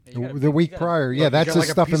The week prior. Yeah, that's the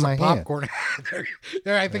stuff in my hand.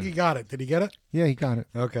 There, I think he got it. Did he get it? Yeah, he got it.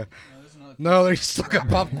 Okay. No, he's still got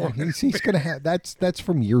popcorn. He's gonna have that's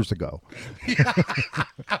from years ago.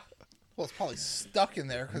 Well, it's probably stuck in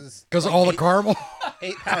there because all the caramel.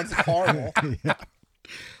 8 pounds of caramel. Yeah.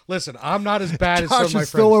 Listen, I'm not as bad as some Josh of my is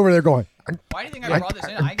still friends. over there going. Why do you think I brought this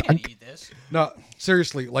in? I can't eat this. No,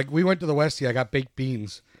 seriously. Like we went to the Westie. I got baked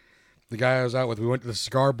beans. The guy I was out with. We went to the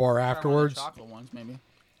cigar bar afterwards. Chocolate ones, maybe.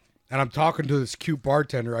 And I'm talking to this cute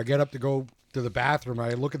bartender. I get up to go to the bathroom. I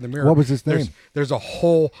look in the mirror. What was his name? There's a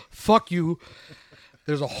whole fuck you.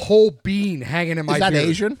 There's a whole bean hanging in my beard. Is that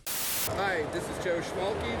Asian? Hi, this is Joe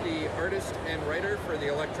Schmalke, the artist and writer for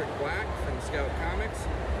The Electric Black from Scout Comics.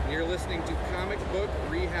 And you're listening to Comic Book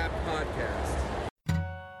Rehab Podcast.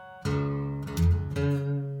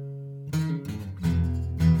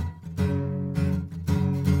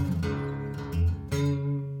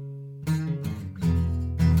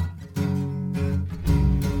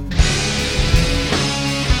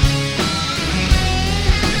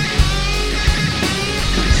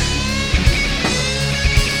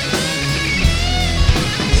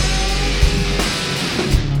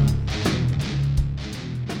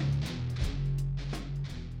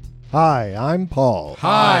 Hi, I'm Paul.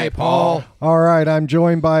 Hi, Paul. All right, I'm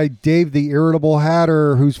joined by Dave the Irritable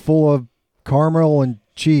Hatter, who's full of caramel and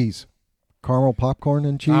cheese. Caramel popcorn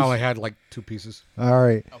and cheese? I only had like 2 pieces. All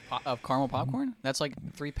right. Of caramel popcorn? That's like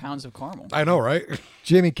 3 pounds of caramel. I know, right?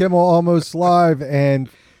 Jimmy Kimmel, Almost Live, and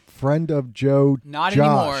friend of Joe, Not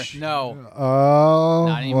Josh. anymore. No. Oh,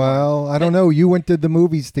 Not anymore. well, I don't know. You went to the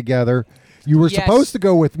movies together. You were Yes. supposed to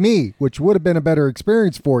go with me, which would have been a better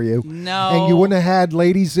experience for you. No. And you wouldn't have had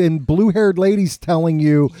ladies and blue-haired ladies telling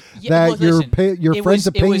you that listen, your friend's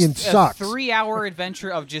opinion it was sucks. a 3-hour adventure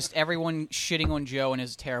of just everyone shitting on Joe and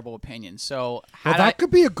his terrible opinion. So Well, that could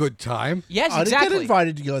be a good time. Yes, I didn't exactly. get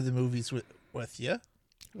invited to go to the movies with you.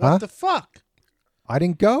 What Huh? the fuck? I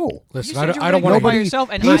didn't go. Listen, You I said don't, you I were don't gonna want go by to. yourself,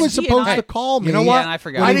 and He I- was he and supposed I- to call me. You know Yeah, what? and I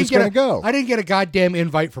forgot. When I he didn't was get gonna a go. I didn't get a goddamn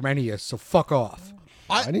invite from any of you. So fuck off.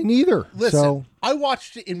 I didn't either. Listen, So I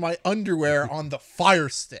watched it in my underwear on the Fire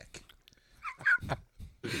Stick.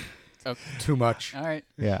 Too much. All right.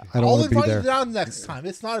 yeah, I don't I'll want to be invite there. you down next time.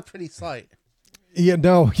 It's not a pretty sight. Yeah,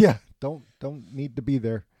 no, yeah, don't need to be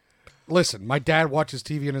there. Listen, my dad watches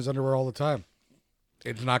TV in his underwear all the time.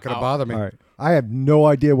 It's not going to bother me. All right, I have no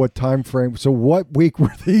idea what time frame. So what week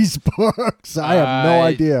were these books? I have no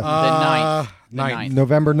idea. The 9th. The 9th.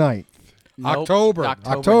 November 9th. Nope. October.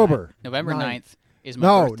 October. 9th. November 9th is my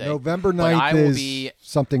No, birthday. November But I 9th will is be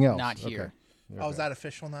something else. not here. Oh, is that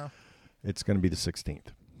official now? It's going to be the 16th.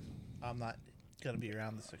 I'm not going to be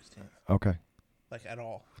around the 16th, Okay. like at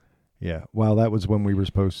all. Yeah. Well, that was when we were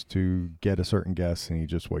supposed to get a certain guest, and he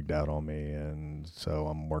just wigged out on me, and so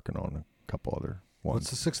I'm working on a couple other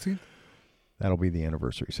ones. What's the 16th? That'll be the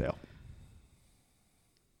anniversary sale.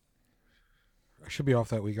 I should be off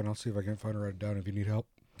that weekend. I'll see if I can find her write it down if you need help.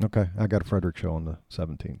 Okay. I got a Frederick show on the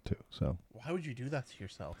 17th too. So Why would you do that to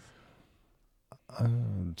yourself?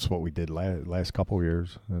 it's what we did last couple of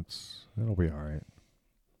years. It'll be all right.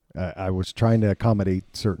 I was trying to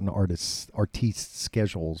accommodate certain artists'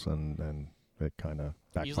 schedules, and it kind of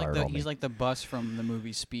backfired on me. He's like the bus from the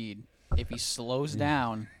movie Speed. If he slows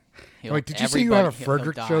down, he'll, Wait, did you say you had a he'll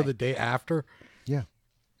Frederick die. show the day after? Yeah.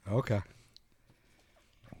 Okay.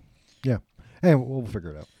 Yeah. And we'll figure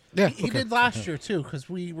it out. Yeah. He did last year too, because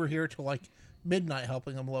we were here till like midnight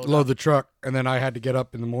helping him load Load up. the truck, and then I had to get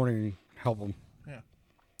up in the morning and help him.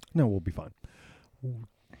 No, we'll be fine.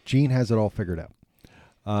 Gene has it all figured out.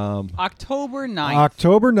 October 9th.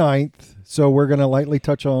 October 9th. So we're going to lightly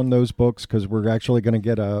touch on those books because we're actually going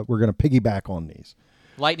to we're going to piggyback on these.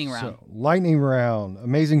 Lightning round. So, Lightning Round,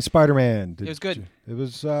 Amazing Spider-Man. It was good. It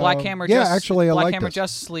was Black Hammer. Yeah, Justice, actually, I Black liked Hammer it.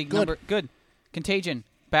 Justice League. Good. Good. Contagion.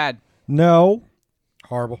 Bad. No,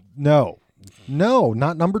 Horrible. no,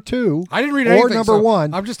 not number 2. I didn't read or anything. number so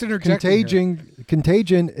 1. I'm just interjecting. here.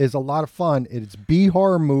 Contagion is a lot of fun. It's B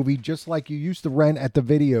horror movie, just like you used to rent at the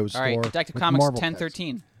video store. All right. Detective with Comics Marvel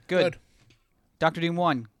 1013. Good. Good. Doctor Doom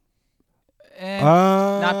 1.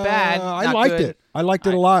 Not Not bad. I Not liked good. it. I liked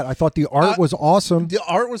it a lot. I thought the art was awesome. The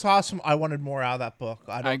art was awesome. I wanted more out of that book.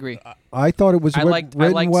 I agree. I thought it was I liked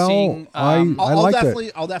written well. seeing, I I'll liked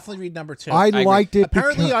I'll definitely read number 2. it. I agree. liked it.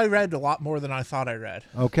 Apparently, because- I read a lot more than I thought I read.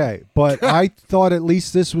 Okay, but I thought at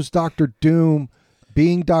least this was Dr. Doom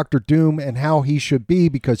being Dr. Doom and how he should be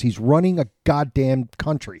because he's running a goddamn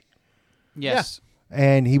country. Yes.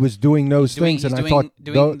 And he was doing those things, and I thought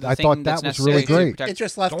that was really great. It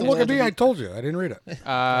just left. Don't him look at holding- me. I told you. I didn't read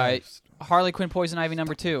it. Harley Quinn Poison Ivy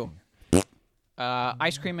number 2.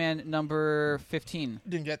 Ice Cream Man number 15.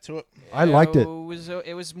 Didn't get to it. I liked it.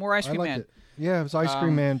 It was more Ice I Cream liked Man. it. Yeah, it was Ice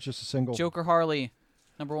Cream Man, just a single. Joker Harley,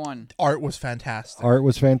 number 1. Art was fantastic. Art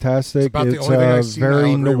was fantastic. It's about the It's only thing I've seen. very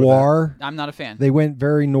I'll agree with noir. I'm not a fan. They went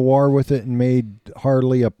very noir with it and made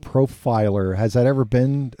Harley a profiler. Has that ever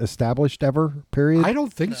been established ever? Period. I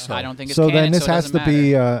don't think so. I don't think it's So canon, then this so it has doesn't to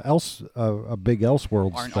be matter. a big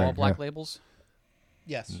Elseworlds Aren't thing. all black yeah. labels?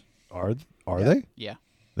 Yes. Are Yeah. they? Yeah.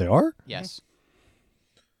 They are? Yes.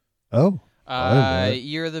 Oh. I didn't know that.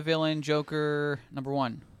 Year of the Villain, Joker, number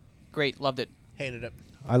 1. Great, loved it. Hated it.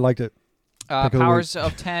 I liked it. Pick of the Powers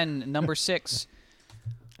of 10, number 6.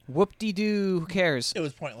 Whoop-de-doo, who cares? It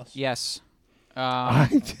was pointless. Yes.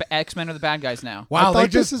 I- X-Men are the bad guys now. Wow, I they thought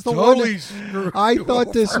this just is the totally one. screwed I you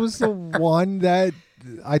thought this over. was the one that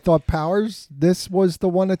I thought Powers. This was the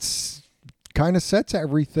one that's kind of sets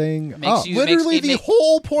everything Makes up. you- Literally, it the makes-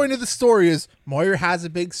 whole point of the story is Moira has a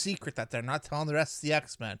big secret that they're not telling the rest of the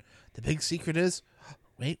X-Men. The big secret is,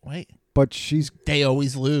 wait, But she's they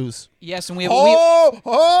always lose. Yes, and we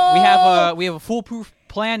have we have a foolproof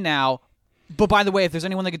plan now. But by the way, if there's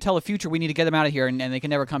anyone that can tell the future, we need to get them out of here, and they can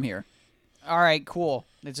never come here. All right, cool.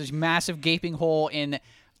 There's this massive gaping hole in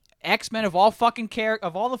X-Men of all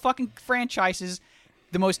the fucking franchises,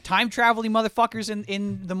 the most time traveling motherfuckers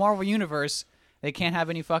in the Marvel universe. They can't have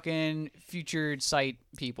any fucking future sight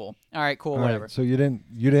people. All right, cool, all whatever. right, so you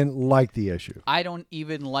didn't like the issue. I don't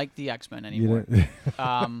even like the X-Men You anymore. didn't.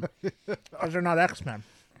 Because they're not X-Men.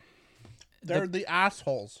 They're the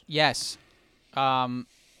assholes. Yes. Batman's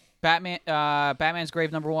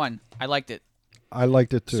Grave number 1. I liked it. I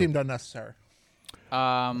liked it too. Seemed unnecessary.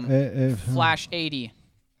 Flash 80.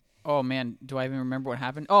 Oh man, do I even remember what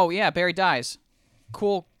happened? Oh yeah, Barry dies.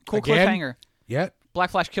 Cool Again? cliffhanger. Yet? Black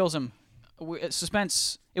Flash kills him.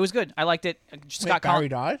 Suspense. It was good. I liked it. Wait, Barry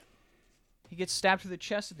died? He gets stabbed through the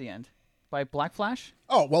chest at the end by Black Flash.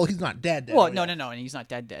 Oh, well, he's not dead. Well, no, and he's not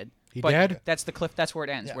dead. He But dead? That's the cliff. That's where it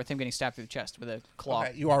ends, Yeah. with him getting stabbed through the chest with a claw.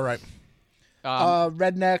 Okay, you are right.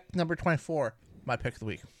 Redneck number 24. My pick of the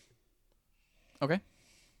week. Okay.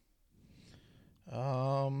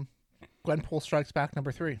 Gwenpool Strikes Back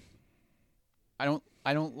number 3. I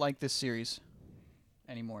don't like this series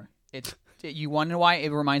anymore. You want to know why?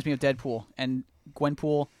 It reminds me of Deadpool, and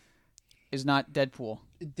Gwenpool is not Deadpool.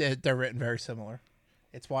 They're written very similar.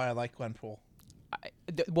 It's why I like Gwenpool.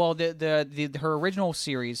 Her original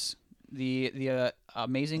series, the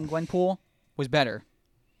Amazing Gwenpool, was better.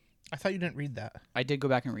 I thought you didn't read that. I did go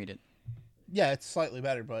back and read it, Yeah, it's slightly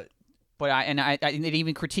better, but it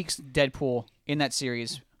even critiques Deadpool in that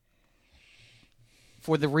series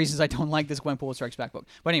for the reasons I don't like this Gwenpool Strikes Back book.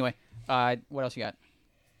 But anyway, what else you got?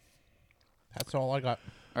 that's all I got.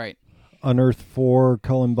 All right, Unearthed 4,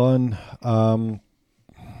 Cullen Bunn.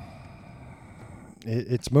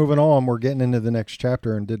 It's moving on. We're getting into the next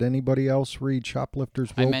chapter. And did anybody else read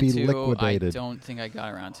Shoplifters I Will meant Be to. Liquidated? I don't think I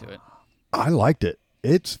got around to it. I liked it.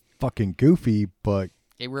 It's fucking goofy, but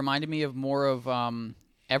It reminded me of more of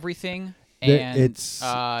Everything There- and it's-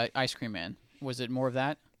 Ice Cream Man. Was it more of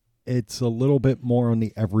that? it's a little bit more on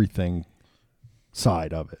the everything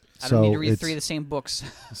side of it. I don't need to read it's- 3 of the same books.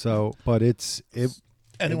 But it.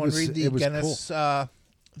 Anyone was- read the it was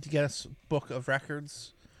Guinness Book of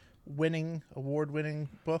Records award-winning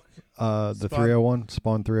book? The Spawn? 301,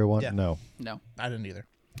 Spawn 301. Yeah. No, No. I didn't either.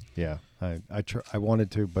 yeah, I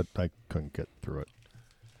wanted to, but I couldn't get through it.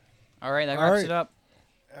 All right, that All wraps right. it up.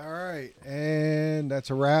 All right, and that's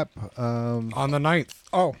a wrap. On the 9th.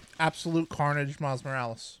 Oh, Absolute Carnage, Miles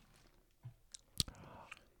Morales.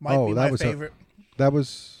 Might Oh, be that my was a- favorite. That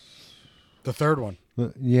was The third one.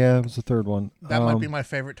 yeah, it was the third one. That might be my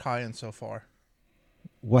favorite tie-in so far.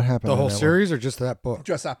 What happened? The in whole that one? series or just that book?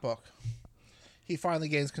 Just that book. He finally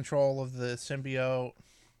gains control of the symbiote.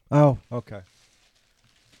 Oh, okay.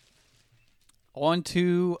 On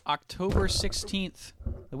to October 16th,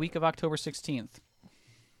 the week of October 16th.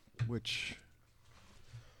 Which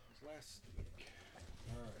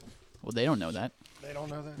Well, they don't know that. they don't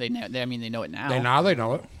know that. They know it now. They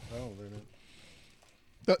know it. Oh, they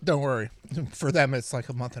didn't. Don't worry. For them, it's like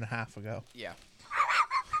a month and a half ago. Yeah.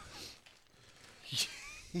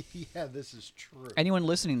 Yeah, this is true. Anyone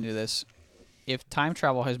listening to this, if time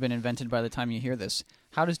travel has been invented by the time you hear this,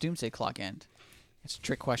 how does Doomsday Clock end? It's a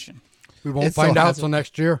trick question. We won't It still find out hasn't- till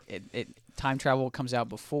next year. Time travel comes out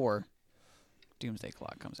before Doomsday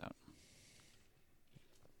Clock comes out.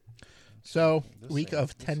 So, week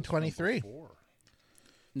of 10/23.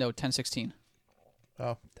 No, 10/16.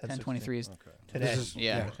 Oh, 10/23 is today. This is-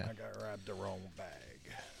 yeah. Okay. I got grabbed the wrong bag.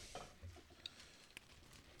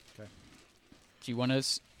 Do you want to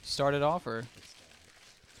start it off, or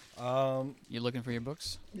you're looking for your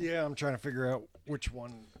books? Yeah, I'm trying to figure out which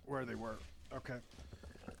one, where they were. Okay.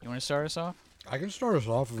 You want to start us off? I can start us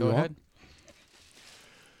off if Go you ahead.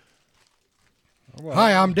 want.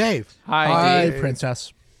 Hi, I'm Dave. Hi, Hi, Dave.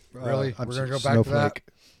 Princess. Really? I'm We're going to go back to that?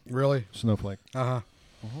 Really? Snowflake. Uh-huh.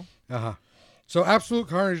 Uh-huh. So Absolute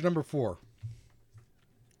Carnage number 4.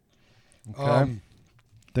 Okay.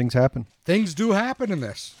 Things happen. Things do happen in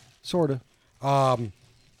this. Sort of.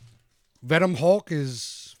 Venom Hulk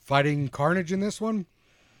is fighting Carnage in this one.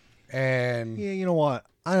 And Yeah, you know what?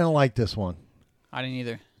 I didn't like this one. I didn't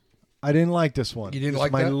either. I didn't like this one. You didn't It's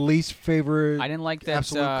like my that? least favorite. I didn't like that.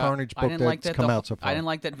 Absolute Carnage I book didn't like that's that come out so far. I didn't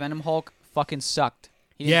like that Venom Hulk fucking sucked.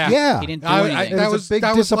 He Yeah. didn't, Yeah. He didn't do I- anything. It That was was- a big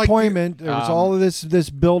that was like the- disappointment. There was all of this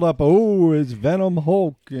build up. Oh, it's Venom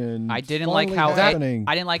Hulk, and I didn't like how happening.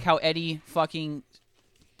 I didn't like how Eddie fucking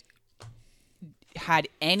had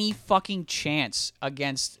any fucking chance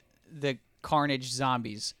against the Carnage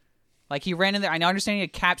zombies. Like he ran in there. I understand he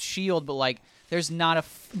had Cap's shield, but like there's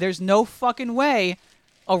no fucking way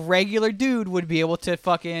a regular dude would be able to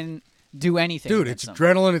fucking do anything. dude, against it's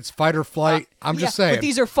them. adrenaline, it's fight or flight. I'm just saying. But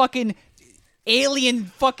these are fucking alien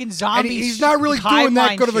fucking and zombies. he's not really hive doing that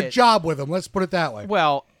mind good of a shit. job with them. Let's put it that way.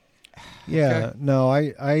 Well, Yeah, Okay. no,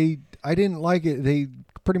 I didn't like it. They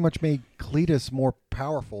pretty much made Cletus more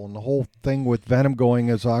powerful, and the whole thing with Venom going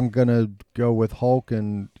is I'm gonna go with Hulk,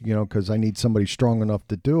 and because I need somebody strong enough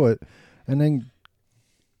to do it, and then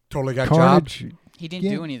Totally got jobbed. Carnage. he didn't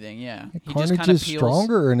Yeah. do anything. Yeah, he just Carnage kind of is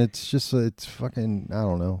stronger, and it's just it's fucking. I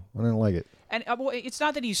don't know. I didn't like it. And well, it's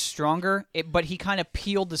not that he's stronger, but he kind of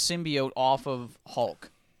peeled the symbiote off of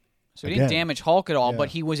Hulk. So he didn't Again. damage Hulk at all, Yeah. but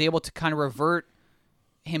he was able to kind of revert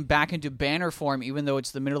him back into Banner form, even though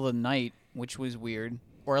it's the middle of the night, which was weird.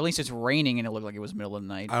 Or at least it's raining and it looked like it was middle of the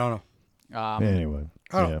night. I don't know. Anyway,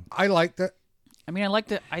 I don't yeah. know. I like that. I mean, I like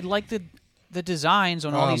the designs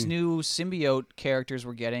on all these Um, new symbiote characters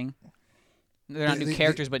we're getting. They're not new the-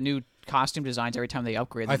 characters, but new costume designs every time they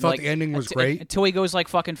upgrade them. I thought Like, the ending was unti- great. Until he goes like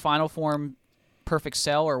fucking Final Form, Perfect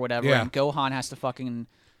Cell or whatever, Yeah. and Gohan has to fucking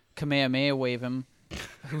Kamehameha wave him.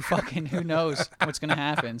 Who knows what's gonna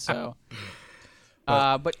happen? So,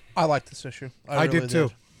 but I like this issue. I really did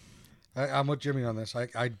too. I'm with Jimmy on this.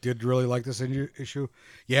 I did really like this issue.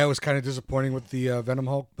 Yeah, it was kind of disappointing with the Venom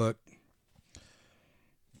Hulk, but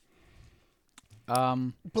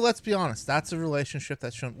But let's be honest, that's a relationship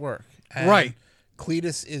that shouldn't work. And Right.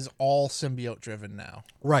 Cletus is all symbiote driven now.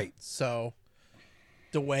 right. So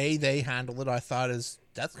the way they handled it, I thought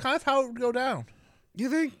that's kind of how it would go down. You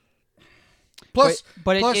think? Plus,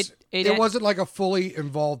 But it- plus, it- wasn't like a fully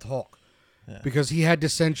involved Hulk because he had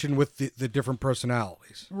dissension with the different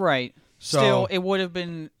personalities. right, So- still, it would have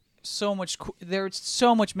been so much. There's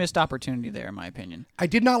so much missed opportunity there, in my opinion. I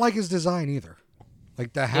did not like his design either.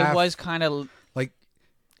 Like the half. It was kind of. like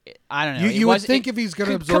I don't know. You It would was- think if he's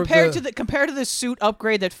gonna absorb compared the- to the suit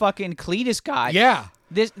upgrade that fucking Cletus got. yeah.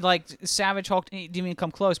 This like Savage Hulk didn't even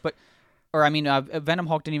come close, Venom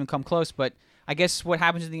Hulk didn't even come close. But I guess what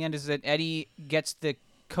happens in the end is that Eddie gets the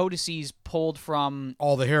codices pulled from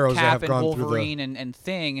All the heroes that Cap have and gone through Wolverine and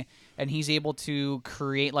Thing, and he's able to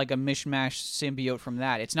create like a mishmash symbiote from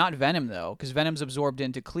that. It's not Venom though, because Venom's absorbed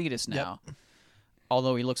into Cletus now,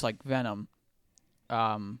 although he looks like Venom,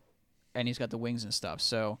 and he's got the wings and stuff.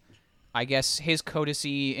 So I guess his codice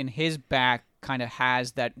in his back kind of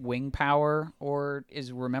has that wing power, or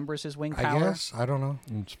remembers his wing I power guess I don't know.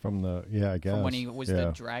 It's from the I guess from when he was the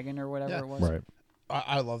yeah. dragon or whatever Yeah. it was. Right.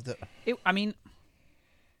 I loved it. I mean,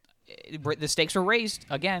 the stakes are raised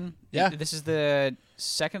again. Yeah. This is the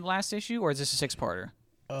second last issue, or is this a six-parter?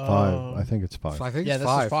 5. I think it's 5. I think Yeah, it's this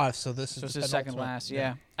 5. is 5. So this is So it's the the second penultimate. last.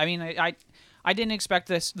 Yeah. I mean, I didn't expect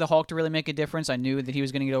the Hulk to really make a difference. I knew that he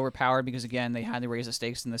was going to get overpowered because again they had to raise the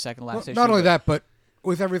stakes in the second last issue. Not only but- that, but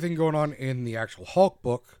with everything going on in the actual Hulk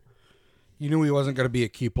book, you knew he wasn't going to be a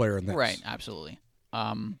key player in this. Right, absolutely.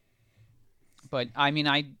 But I mean,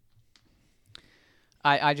 I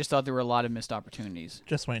just thought there were a lot of missed opportunities.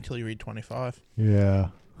 Just wait until you read 25. Yeah.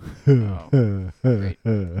 Oh, great.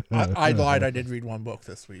 I lied. I did read one book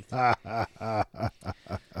this week.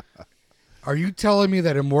 Are you telling me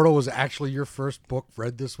that Immortal was actually your first book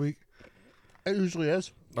read this week? It usually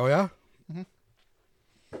is. Oh yeah. Yeah,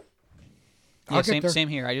 I'll get there. same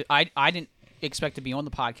here. I didn't expect to be on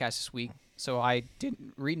the podcast this week, so I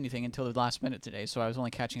didn't read anything until the last minute today. So I was only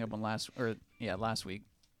catching up on last week.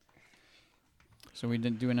 So we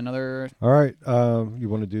didn't doing another. All right. You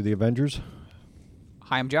want to do the Avengers?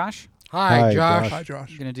 Hi, I'm Josh. Hi, Hi, Josh. Hi,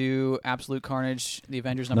 Josh. I'm gonna do Absolute Carnage, the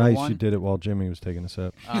Avengers number Nice. 1. You did it while Jimmy was taking a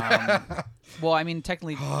sip. Well, I mean,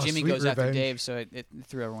 technically Oh, Jimmy sweet goes after revenge. Dave, so it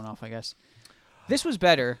threw everyone off, I guess. This was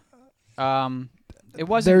better. It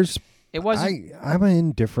wasn't. It wasn't. I'm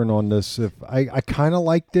indifferent on this. If I kind of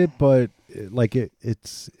liked it, but like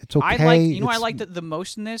it's okay. I like. You know, I It's- liked the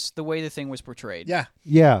most in this the way the thing was portrayed. Yeah.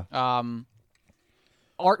 Yeah,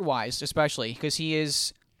 Art wise, especially because he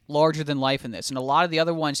is larger than life in this, and a lot of the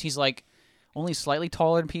other ones he's like only slightly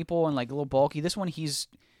taller than people and like a little bulky. This one he's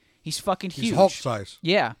fucking huge. He's Hulk size.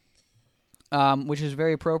 Yeah. Which is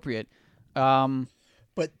very appropriate.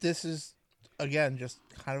 But this is, again, just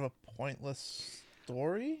kind of a pointless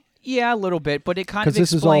story. Yeah, a little bit, but it kind 'Cause of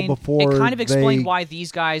this is all explained. before It kind of explained they- why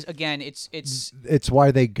these guys. Again, it's it's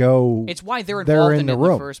why they go. it's why they're They're involved in in the it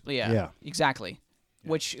room. the first. Yeah, Yeah. exactly.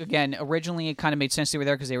 Which again, originally it kind of made sense they were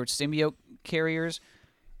there because they were symbiote carriers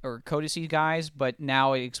or Codice guys, but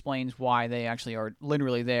now it explains why they actually are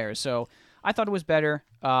literally there. So I thought it was better.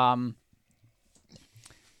 I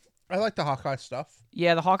like the Hawkeye stuff.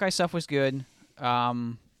 Yeah, the Hawkeye stuff was good.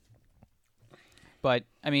 But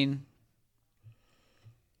I mean,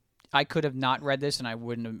 I could have not read this, and I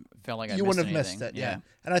wouldn't have felt like I You missed wouldn't have anything. missed it, yeah.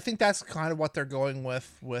 And I think that's kind of what they're going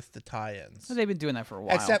with the tie-ins. So they've been doing that for a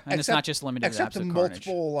while, and it's not just limited to except the Absolute Carnage.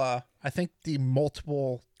 multiple. I think the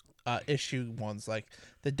multiple issue ones, like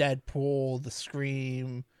the Deadpool, the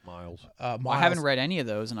Scream. Miles. Miles. I haven't read any of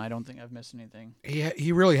those, and I don't think I've missed anything.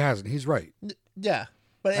 He really hasn't. He's right. Yeah,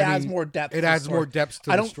 but it I adds mean, more depth. it to the adds story. more depth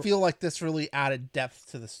to I the don't sto- feel like this really added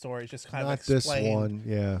depth to the story. It's just kind Not of this explained. one.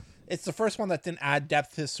 Yeah. It's the first one that didn't add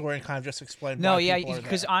depth to the story and kind of just explained. No, why yeah, people are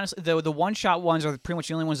because there. honestly, the one-shot ones are pretty much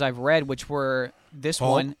the only ones I've read, which were this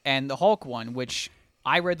Hulk? one and the Hulk one, which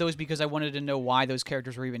I read those because I wanted to know why those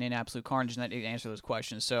characters were even in Absolute Carnage, and that didn't answer those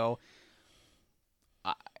questions. So,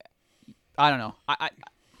 I don't know. I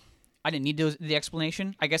didn't need the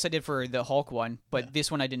explanation. I guess I did for the Hulk one, but this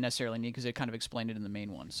one I didn't necessarily need because it kind of explained it in the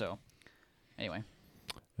main one. So, anyway.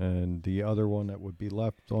 And the other one that would be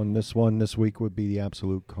left on this one this week would be the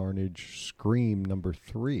Absolute Carnage Scream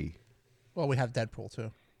 #3. Well, we have Deadpool too.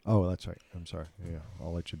 Oh, that's right. I'm sorry. Yeah,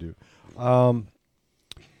 I'll let you do. I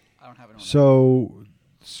don't have it on. So,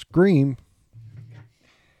 Scream.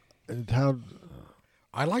 How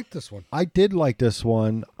I like this one. I did like this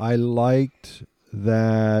one. I liked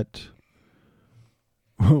that.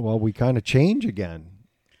 Well, we kind of change again.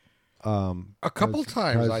 A couple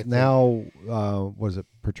times, I think. now, was it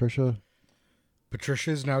Patricia?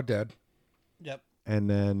 Patricia's now dead. Yep. And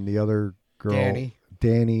then the other girl,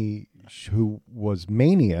 Danny. who was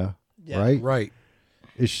Mania, Yeah. right? Right.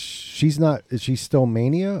 Is she still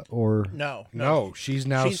Mania or? No, she's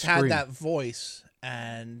now she's Scream. had that voice,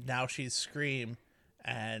 and now she's Scream,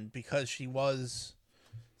 and because she was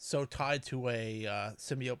so tied to a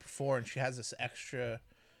symbiote before, and she has this extra,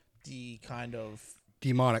 kind of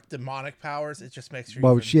demonic powers, it just makes her.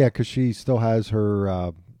 Well, even- yeah, because she still has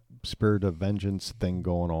her Spirit of Vengeance thing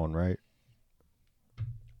going on, right?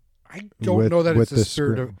 I don't know that it's the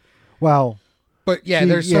spirit of. Well, But yeah, she-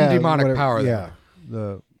 there's some demonic whatever, power yeah.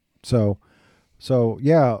 there. So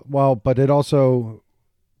yeah. Well, but it also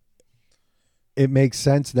it makes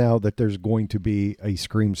sense now that there's going to be a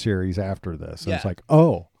Scream series after this. And it's Yeah. like,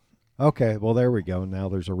 oh, okay. Well, there we go. Now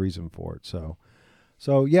there's a reason for it. So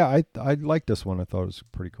yeah, I like this one. I thought it was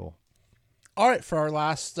pretty cool. All right, for our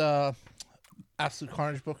last Absolute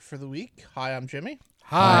Carnage book for the week. Hi, I'm Jimmy.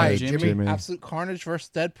 Hi, Jimmy. Jimmy. Absolute Carnage versus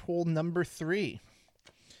Deadpool #3.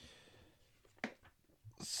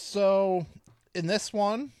 So, in this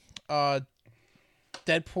one,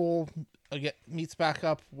 Deadpool meets back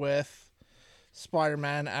up with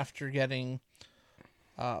Spider-Man after getting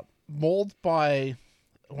mauled by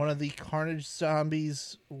one of the Carnage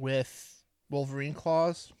zombies with Wolverine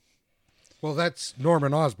claws. Well, that's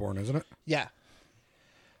Norman Osborn, isn't it? Yeah.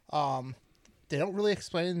 They don't really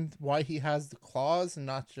explain why he has the claws and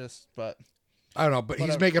not just, but I don't know, but he's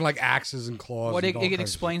Whatever. making like axes and claws. What and it all kinds of-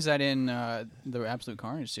 explains that in the Absolute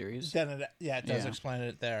Carnage series. then it does Yeah. explain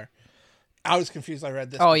it there. I was confused. I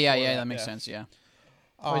read this. Oh yeah, before that makes sense. Yeah.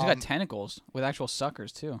 Oh, he's Um, got tentacles with actual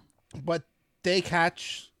suckers too. But they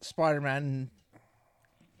catch Spider-Man, and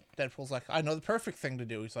Deadpool's like, I know the perfect thing to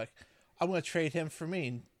do. He's like, I'm going to trade him for me.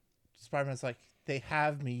 And Spider-Man's like, they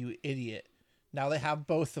have me, you idiot. Now they have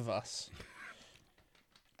both of us.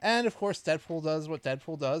 And, of course, Deadpool does what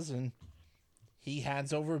Deadpool does, and he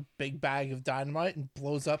hands over a big bag of dynamite and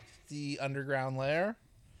blows up the underground lair,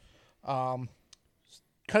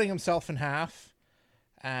 cutting himself in half.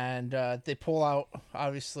 And they pull out,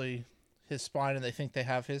 obviously, his spine, and they think they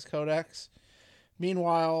have his codex.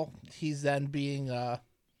 Meanwhile, he's then being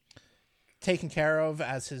taken care of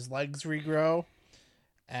as his legs regrow,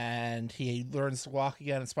 and he learns to walk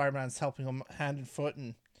again, and Spider-Man's helping him hand and foot,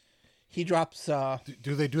 and he drops...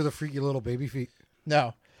 Do they do the freaky little baby feet?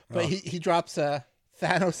 no, but he drops a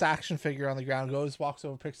Thanos action figure on the ground, goes, walks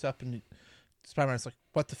over, picks up, and Spider-Man's like,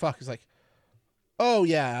 what the fuck? He's like, oh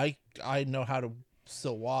yeah, I know how to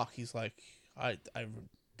still walk. He's like, I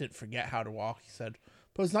didn't forget how to walk. He said,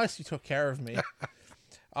 but it was nice you took care of me.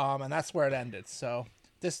 And that's where it ended. So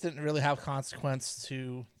this didn't really have consequence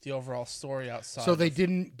to the overall story outside. So they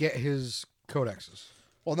didn't get his codexes.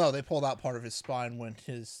 Well, no, they pulled out part of his spine when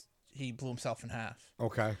he blew himself in half.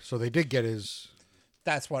 Okay, so they did get his.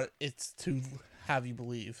 That's what it's to have you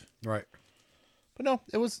believe. Right. But no,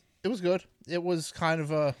 it was good. It was kind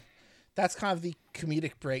of that's kind of the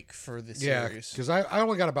comedic break for the Yeah, series. because I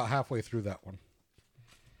only got about halfway through that one.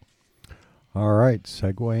 All right,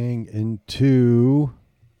 segueing into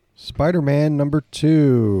Spider-Man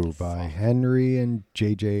 #2 by Henry and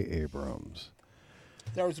J.J. Abrams.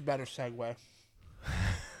 There was a better segue.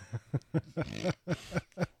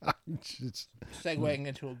 Segueing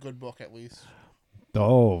into a good book, at least.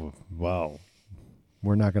 Oh, well,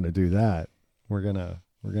 we're not going to do that. We're gonna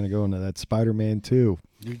go into that Spider-Man 2.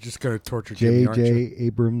 You're just gonna torture Jimmy, aren't you? J.J.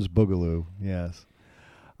 Abrams Boogaloo. Yes.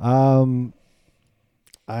 I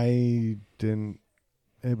didn't.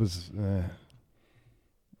 It was.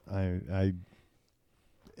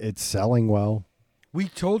 It's selling well. We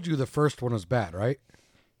told you the first one was bad, right?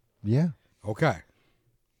 Yeah. Okay.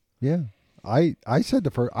 Yeah. I said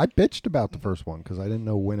the first. I bitched about the first one because I didn't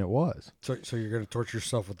know when it was. So you're gonna torture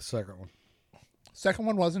yourself with the second one. Second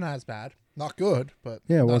one wasn't as bad. Not good, but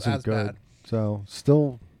Yeah, it not wasn't as good. bad. So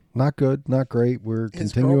still not good, not great. We're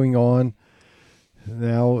His continuing on.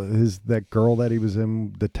 Now that girl that he was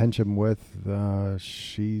in detention with,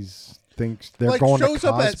 she's thinks they're going to cosplay. shows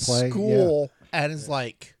up at school and is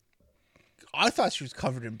like, I thought she was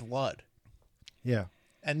covered in blood. Yeah.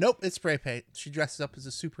 And nope, it's spray paint. She dresses up as a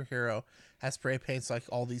superhero, has spray paints like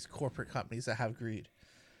all these corporate companies that have greed.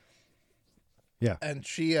 Yeah. And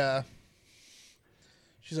she's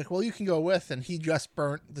like, well, you can go with. And he just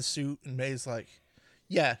burnt the suit. And May's like,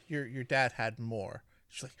 yeah, your dad had more.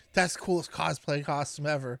 She's like, that's the coolest cosplay costume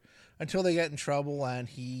ever. Until they get in trouble and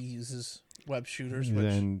he uses web shooters. Which,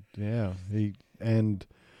 And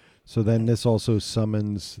so then this also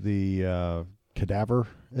summons the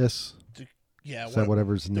Cadaverous. yeah, Is that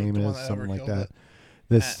whatever his name the one is? that Something ever like killed that.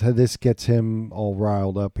 it. This gets him all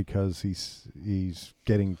riled up because he's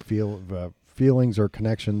getting feelings or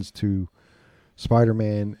connections to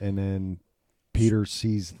Spider-Man, and then Peter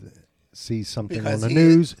sees something Because on the he-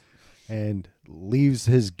 news and leaves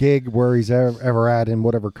his gig where he's ever at in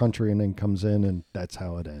whatever country, and then comes in, and that's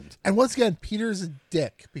how it ends. And once again, Peter's a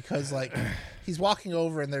dick because like he's walking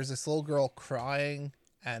over and there's this little girl crying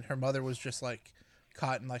and her mother was just like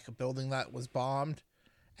caught in like a building that was bombed.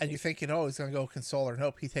 And you're thinking, oh, he's going to go console her.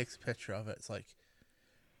 Nope, he takes a picture of it. It's like,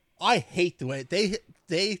 I hate the way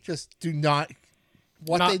they just do not.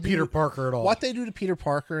 Not Peter Parker at all. What they do to Peter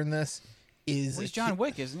Parker in this is. Well, he's John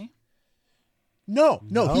Wick, isn't he? No,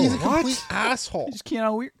 he's a What? complete asshole. He's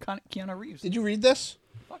Keanu Reeves. Did you read this?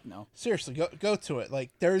 Fuck no. Seriously, go to it. Like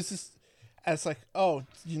there's this, and it's like, oh,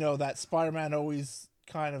 that Spider-Man always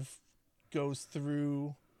kind of goes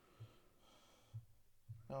through.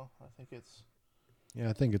 No, I think it's Yeah,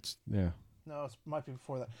 I think it's no, it might be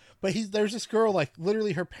before that. But there's this girl, like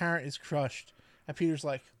literally her parent is crushed, and Peter's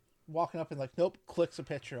like walking up and like, nope, clicks a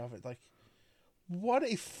picture of it. Like, what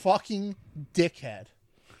a fucking dickhead.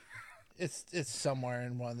 It's somewhere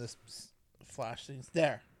in one of this flash things.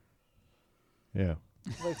 There. yeah.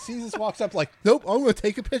 Like Caesar walks up like, nope, I'm gonna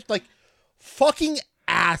take a picture. Like, fucking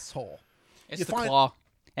asshole. It's You the find- claw.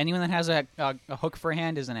 Anyone that has a hook for a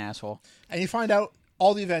hand is an asshole. And you find out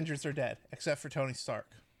all the Avengers are dead except for Tony Stark,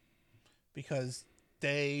 because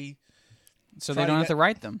they So Try they to don't have get- to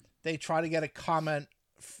write them. try to get a comment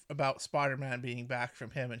about Spider-Man being back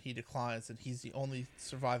from him, and he declines, and he's the only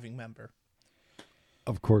surviving member.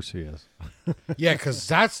 Of course he is. Yeah, because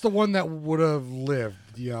that's the one that would have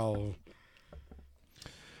lived.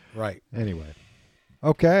 Right. Anyway.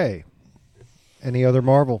 Okay. Any other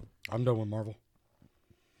Marvel? I'm done with Marvel.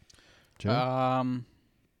 Joe?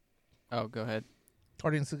 Oh, go ahead.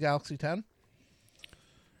 Guardians of the Galaxy 10.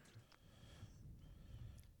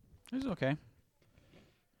 It was okay.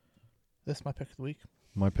 This is my pick of the week.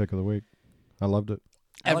 My pick of the week. I loved it.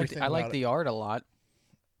 I Everything like about the art a lot.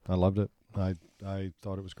 I loved it. I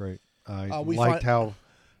thought it was great. I we liked how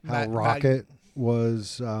Mag- Rocket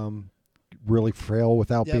was really frail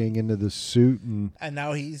without Yep. being into the suit, and And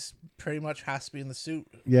now he's pretty much has to be in the suit.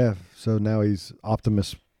 yeah, so now he's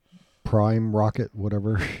Optimus Prime Rocket,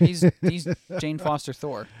 whatever. He's Jane Foster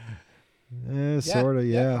Thor. Sort of,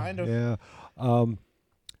 yeah, yeah, kind of. yeah.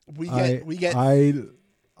 We get I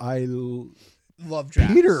love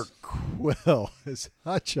Drax. Peter Quill is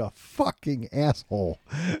such a fucking asshole.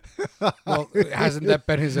 Well, hasn't that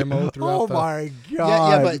been his MO throughout? Oh the... my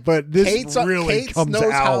god! but this Kate's, really Kate's comes knows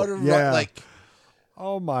out. how to yeah. run, like,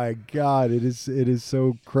 oh my god! It is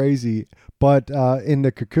so crazy. But in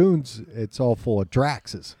the Cocoons, it's all full of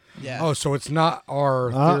Draxes. yeah. Oh, so it's not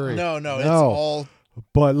our theory. No, it's No. all.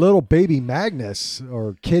 But little baby Magnus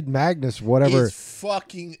or Kid Magnus, whatever, He's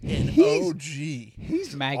fucking an He's- OG.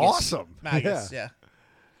 he's Magus. awesome. Magus, yeah.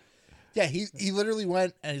 Yeah, he literally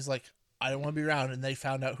went and he's like, I don't want to be around. And they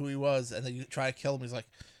found out who he was and they tried to kill him. He's like,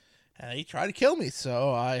 and he tried to kill me,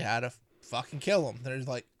 so I had to fucking kill him. They're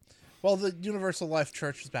like, well, the Universal Life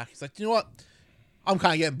Church is back. He's like, you know what? I'm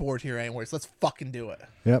kind of getting bored here anyways. Let's fucking do it.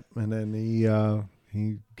 Yep. And then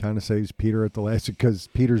he kind of saves Peter at the last because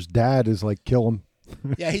Peter's dad is like, kill him.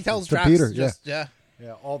 Yeah, he tells To Drax Peter, just, yeah.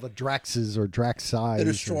 Yeah, all the Draxes or Draxi. The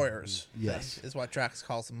destroyers. Yes. Is what Drax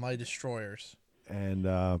calls them, my destroyers. And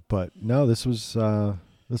but no, this was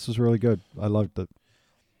really good. I loved it.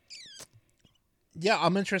 Yeah,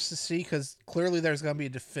 I'm interested to see because clearly there's going to be a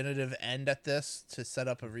definitive end at this to set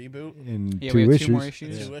up a reboot. In Yeah, two we have issues. 2 more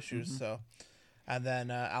issues. 2 issues, so. And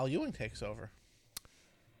then Al Ewing takes over.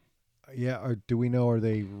 Yeah, do we know, are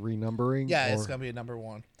they renumbering? Yeah, or? it's going to be a number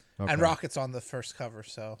 1. Okay. And Rocket's on the first cover,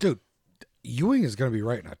 so. Dude, Ewing is going to be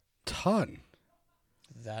writing a ton.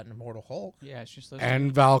 That and Immortal Hulk. Yeah, it's just those.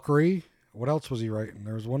 And Valkyrie. What else was he writing?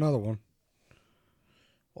 There was one other one.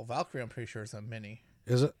 Well, Valkyrie, I'm pretty sure, is a mini.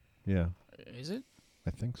 Is it? Yeah, Is it?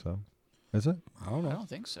 I think so. Is it? I don't I know. don't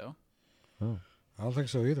think so. Oh. I don't think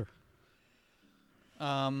so either.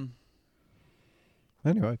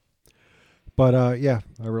 Anyway. But yeah,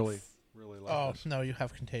 I really like Oh, this. no, you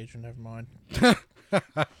have Contagion. Never mind.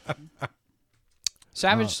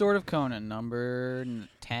 Savage Sword of Conan, number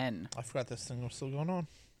 10. I forgot this thing was still going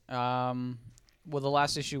on. Well, the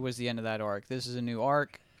last issue was the end of that arc. This is a new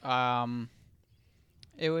arc.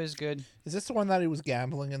 It was good. Is this the one that he was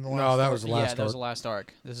gambling in the last No, that arc? was the Yeah, last that was arc. the last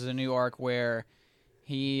arc. This is a new arc where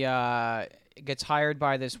he gets hired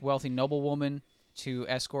by this wealthy noblewoman to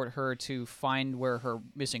escort her to find where her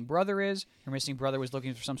missing brother is. Her missing brother was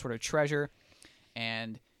looking for some sort of treasure,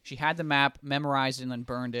 and she had the map, memorized it, and then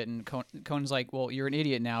burned it. And Conan's like, well, you're an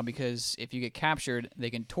idiot now because if you get captured, they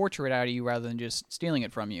can torture it out of you rather than just stealing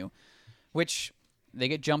it from you. Which they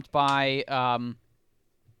get jumped by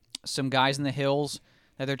some guys in the hills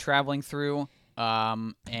that they're traveling through.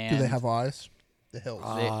 And Do they have eyes? The hills.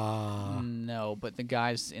 no, but the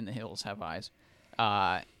guys in the hills have eyes.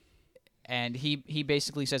 And he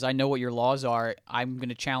basically says, I know what your laws are. I'm going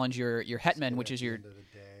to challenge your hetman, which is your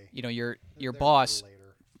boss.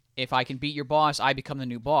 If I can beat your boss, I become the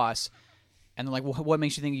new boss. And they're like, well, what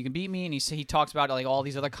makes you think you can beat me? And he talks about like all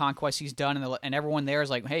these other conquests he's done, and everyone there is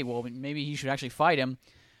like, hey, well, maybe he should actually fight him.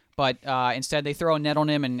 But instead, they throw a net on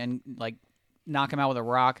him and like knock him out with a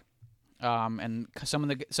rock. And some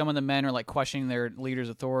of the men are like questioning their leader's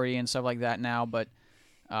authority and stuff like that now. But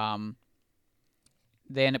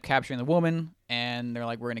they end up capturing the woman, and they're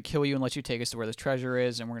like, we're gonna kill you unless you take us to where this treasure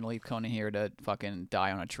is, and we're gonna leave Conan here to fucking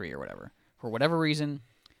die on a tree or whatever. For whatever reason,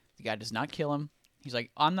 the guy does not kill him. He's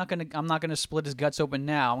like, I'm not gonna split his guts open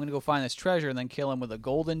now. I'm gonna go find this treasure and then kill him with a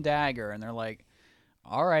golden dagger. And they're like,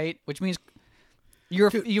 all right, which means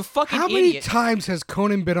you fucking How many idiot. times has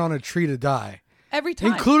Conan been on a tree to die? Every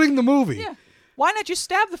time, Including the movie. yeah. Why not just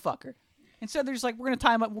stab the fucker? Instead, they're just like, we're gonna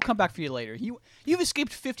tie him up. We'll come back for you later. You've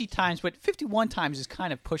escaped 50 times, but 51 times is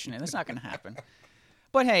kind of pushing it. That's not gonna happen.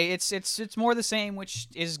 But hey, it's more the same, which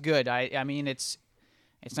is good. I mean, it's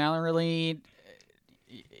not really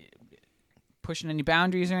pushing any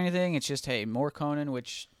boundaries or anything. It's just, hey, more Conan,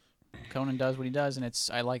 which Conan does what he does, and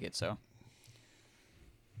I like it. So,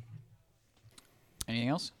 anything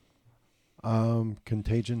else?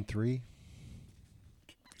 Contagion 3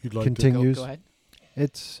 You'd like continues. Go ahead.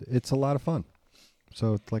 It's a lot of fun.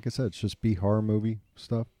 So like I said, it's just B horror movie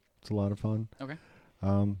stuff. It's a lot of fun. Okay.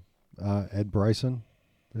 Ed Bryson,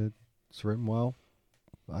 it's written well.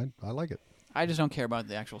 I like it. I just don't care about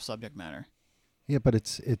the actual subject matter. Yeah, but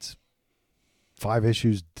it's 5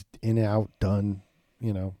 issues in and out done.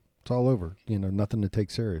 You know, it's all over. You know, nothing to take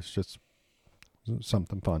serious. Just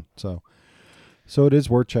something fun. So it is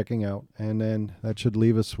worth checking out. And then that should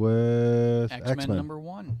leave us with X-Men number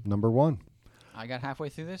 1. Number 1. I got halfway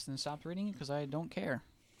through this and stopped reading it because I don't care.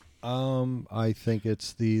 I think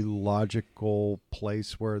it's the logical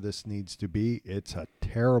place where this needs to be. It's a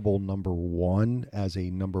terrible number 1 as a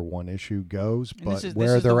number 1 issue goes, And but this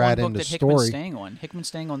where is they're the one at book in the that Hickman's story, staying on. Hickman's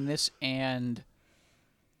staying on this, and I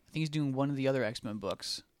think he's doing one of the other X-Men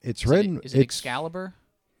books. it's Is written. Is it it's Excalibur?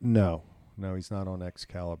 no, he's not on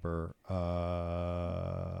Excalibur.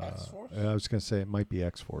 X-Force? I was gonna say it might be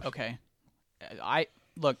X-Force. Okay.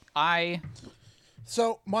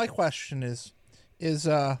 So my question is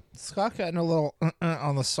Scott getting a little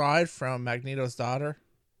on the side from Magneto's daughter?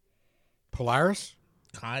 Polaris?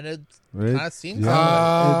 Kind of seems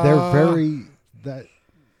Yeah, they're very that.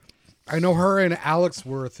 I know her and Alex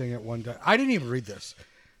were a thing at one time. I didn't even read this.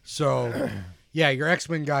 So, yeah, your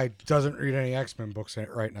X-Men guy doesn't read any X-Men books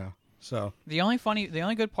right now. So the only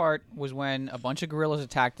good part was when a bunch of gorillas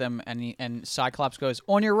attacked them, and Cyclops goes,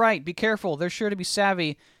 "On your right, be careful. They're sure to be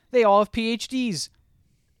savvy. They all have PhDs."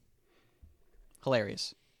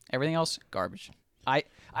 Hilarious. Everything else, garbage.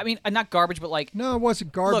 I mean, not garbage, but like No, it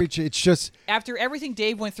wasn't garbage. It's just after everything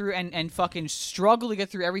Dave went through and fucking struggled to get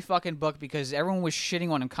through every fucking book because everyone was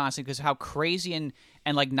shitting on him constantly because of how crazy and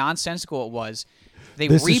like nonsensical it was. They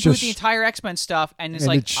This is reboot just- the entire X-Men stuff, and it's and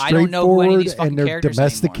like it's I don't know who any of these straightforward, fucking and they're characters anymore.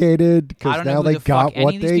 domesticated I because don't know now who they the fuck got any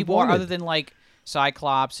what of these they people are, wanted. other than like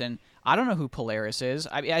Cyclops, and I don't know who Polaris is.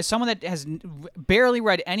 As someone that has barely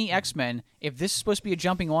read any X-Men, if this is supposed to be a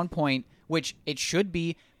jumping on point, which it should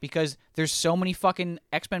be because there's so many fucking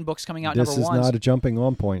X-Men books coming out. This number is ones not a jumping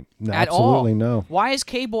on point. No, at absolutely all. no. Why is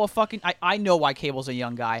Cable a fucking? I know why Cable's a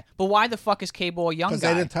young guy, but why the fuck is Cable a young because they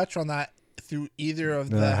guy? didn't touch on that through either of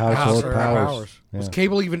The the Household or Powers. Was Yeah.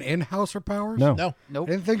 Cable even in House or Powers? No. No, I Nope.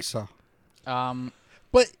 didn't think so.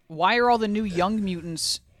 but Why are all the new Young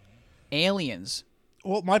Mutants aliens?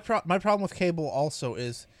 well, my problem with Cable also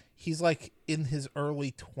is he's like in his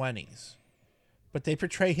early 20s, but they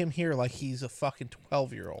portray him here like he's a fucking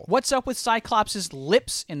 12-year-old. What's up with Cyclops'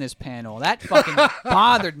 lips in this panel? That fucking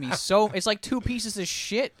bothered me so. It's like two pieces of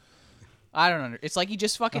shit. I don't know. It's like he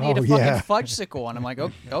just fucking ate a Oh, fucking yeah. fudgesicle, and I'm like,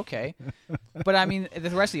 okay. But I mean, the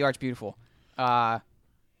rest of the art's beautiful. I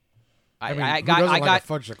I mean, got who doesn't like got a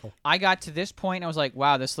fudgesicle? I got to this point and I was like,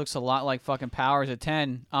 wow, this looks a lot like fucking Powers at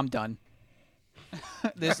 10. I'm done.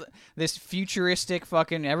 this futuristic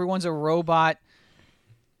fucking everyone's a robot.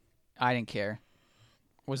 I didn't care.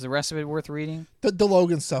 Was the rest of it worth reading? The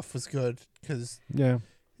Logan stuff was good because Yeah.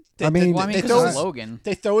 They- I mean, Well, I mean, they 'cause throw it's his- Logan.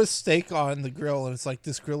 they throw his steak on the grill and it's like,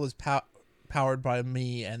 this grill is powered by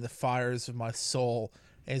me and the fires of my soul.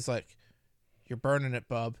 And he's like, you're burning it,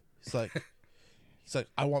 bub. He's like,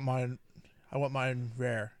 I want mine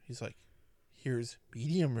rare. He's like, here's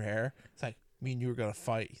medium rare. It's like, me and you were gonna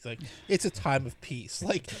fight. He's like, it's a time of peace.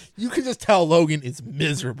 Like, you can just tell Logan is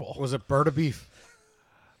miserable. Was it bird of beef?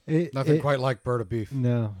 it- Nothing it- quite like bird of beef.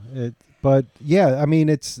 No, but yeah, I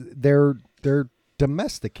mean, they're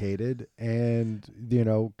domesticated, and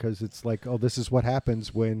because it's like, oh, this is what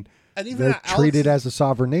happens when And even they're Alex- treated as a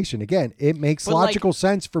sovereign nation. Again, it makes But, like- logical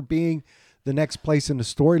sense for being the next place in the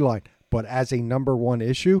storyline, but as a number one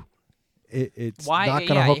issue, it's Why? not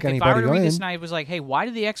going to hook if I were anybody to read this in. and I was like, hey, why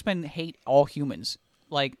do the X-Men hate all humans?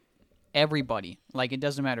 Like everybody. Like it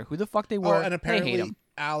doesn't matter who the fuck they were. Oh, and they apparently hate them.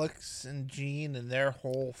 Alex and Jean and their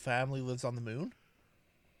whole family lives on the moon.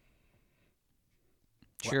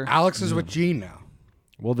 Sure. Alex is with Jean now.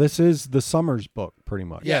 Well, this is the Summers book, pretty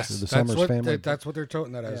much. Yes, the that's Summers what family. that's what they're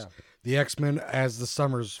toting that as. Yeah. The X-Men as the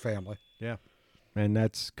Summers family. Yeah, and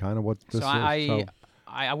that's kind of what this So is.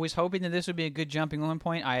 I was hoping that this would be a good jumping on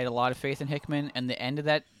point. I had a lot of faith in Hickman, and the end of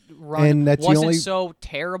that run And that's the wasn't only- so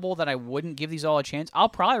terrible that I wouldn't give these all a chance. I'll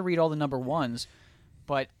probably read all the number ones,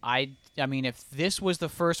 but I mean, if this was the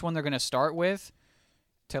first one they're going to start with,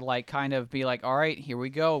 to like kind of be like, all right, here we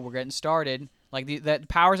go, we're getting started. Like the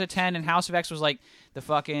Powers of 10 and House of X was like the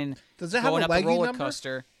fucking Does it have going a up the leggy roller number?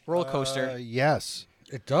 coaster. Yes,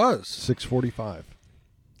 It does. 645.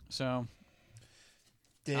 So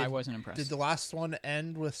Did, I wasn't impressed. Did the last one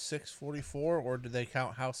end with 644, or did they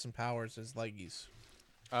count House and Powers as leggies?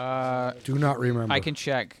 Do not remember. I can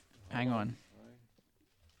check. Hang on.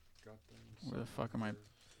 Where the fuck am I?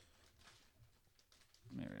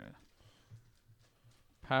 Maybe.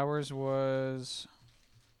 Powers was.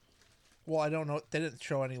 Well, I don't know. They didn't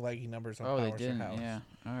show any leggy numbers on Oh, Powers they didn't. or House. Yeah.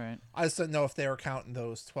 All right. I just didn't know if they were counting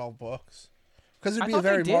those 12 books. Because it'd I be thought a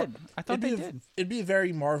very they did. I thought they did. It'd be a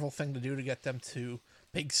very Marvel thing to do to get them to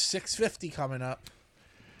big 650 coming up,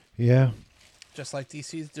 Yeah. just like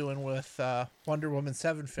DC's doing with Wonder Woman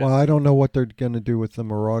 750. Well, I don't know what they're going to do with the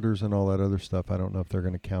Marauders and all that other stuff. I don't know if they're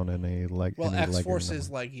going to count any Well, any X-Force leggy is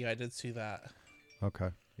number. leggy. I did see that. Okay.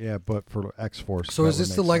 Yeah, but for X-Force. So that is would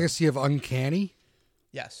this the make legacy of Uncanny?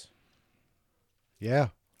 Yes. sense. Yeah.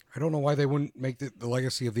 I don't know why they wouldn't make the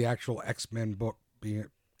legacy of the actual X-Men book being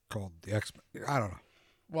called the X-Men. I don't know.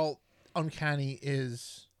 Well, Uncanny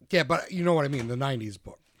is... Yeah, but you know what I mean, the 90s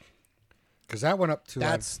book. Because that went up to...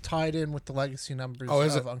 That's tied in with the legacy numbers Oh,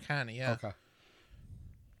 is of it? Uncanny, yeah. Okay.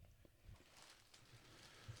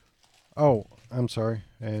 Oh, I'm sorry.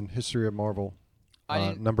 And History of Marvel, I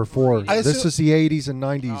didn't number 4. I This assume- is the 80s and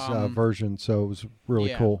 90s version, so it was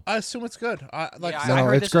really Yeah. cool. I assume it's good. Yeah, No, I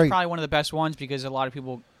heard it's this great. is probably one of the best ones because a lot of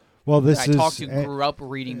people Well, this I is talked to grew up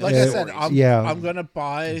reading Like those I said, stories. I'm gonna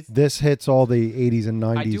buy. this hits all the 80s and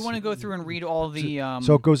 90s. I do want to go through and read all the.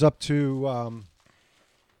 So it goes up to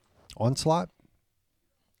Onslaught.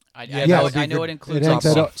 I Yeah, know, it- I know it includes it ends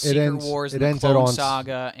also at- it Secret ends- Wars, it and the ends at Clone Ons-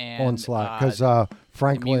 Saga, and Onslaught, because the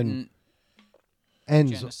Franklin Mutant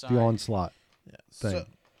ends Genocide. the Onslaught thing. So,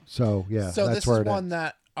 So yeah, so that's this where is it one ends.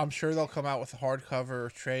 that I'm sure they'll come out with a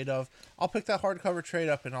hardcover trade of. I'll pick that hardcover trade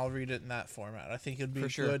up and I'll read it in that format. I think it'd be For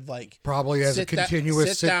sure. good. Like Probably as a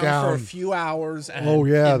continuous sit down for a sit-down. few hours and Oh,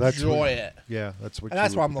 yeah, that's enjoy what- it. Yeah, that's what. And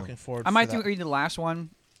that's you what would I'm do. looking forward. I might for that. read the last one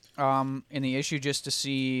in the issue just to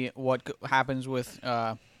see what happens with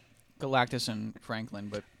Galactus and Franklin.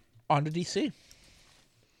 But On to DC.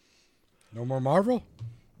 No more Marvel?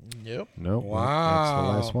 Yep. No,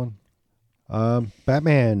 Wow. that's the last one.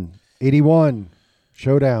 Batman 81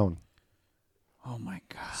 Showdown. oh my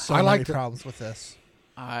god, So I many like the- problems with this.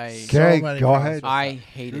 I Okay, many go problems ahead. with I that.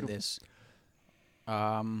 hated this.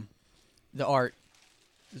 The art.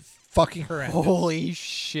 Fucking horrendous. Holy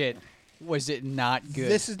shit, was it not good?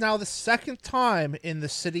 This is now the second time in the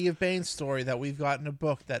City of Bane story that we've gotten a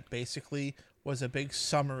book that basically was a big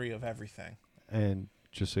summary of everything. And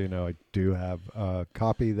just so you know, I do have a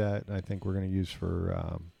copy that I think we're going to use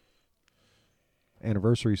for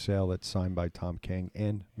anniversary sale that's signed by Tom King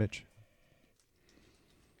and Mitch.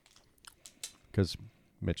 Because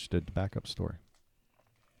Mitch did the backup story.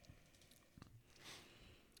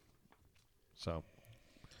 So.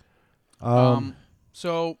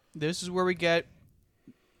 So this is where we get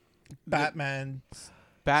Batman.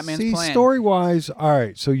 Batman's see, plan. story-wise, all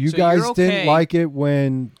right, so you So guys you're okay. didn't like it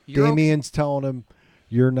when You're okay. Damien's telling him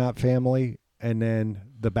you're not family, and then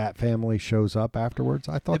the Bat family shows up afterwards.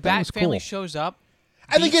 I thought The that Bat was family cool. shows up,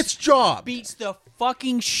 And he gets job. beats the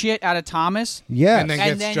fucking shit out of Thomas, Yes. And then and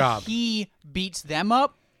gets then job. he beats them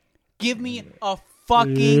up. Give me a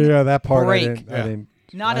fucking yeah, that part break. I didn't.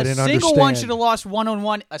 Not I a didn't single one understand. should have lost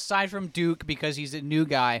one-on-one aside from Duke because he's a new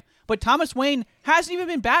guy. But Thomas Wayne hasn't even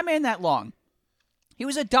been Batman that long. He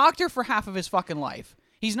was a doctor for half of his fucking life.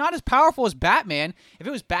 He's not as powerful as Batman. If it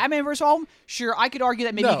was Batman versus all of them, sure, I could argue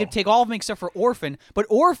that maybe he No. could take all of them except for Orphan. But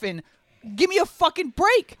Orphan, give me a fucking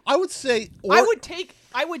break. I would say. I would take.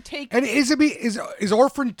 And is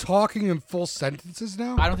Orphan talking in full sentences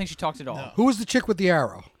now? I don't think she talked at all. Who was the chick with the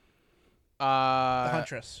arrow? The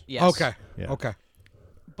Huntress. Yes. Okay. Yeah. Okay.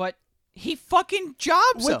 But he fucking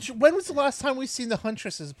jobs him. When was the last time we've seen the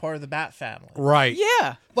Huntress as a part of the Bat family? Right.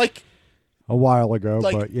 Yeah. Like, A while ago,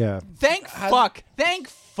 Like- but yeah. Thank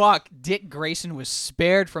fuck Dick Grayson was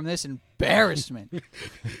spared from this embarrassment.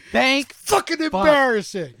 Thank Fucking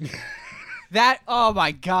embarrassing. that. Oh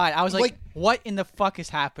my god. I was like, Like- what in the fuck is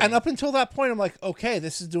happening? and up until that point, I'm like, okay,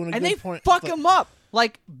 this is doing a And good they point. fuck Like, him up.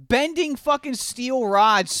 Like bending fucking steel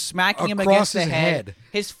rods, smacking him Across against the his head. head.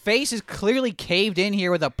 His face is clearly caved in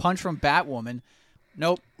here with a punch from Batwoman.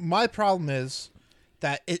 Nope. My problem is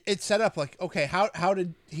that it's set up like, okay, how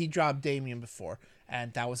did he drop Damien before?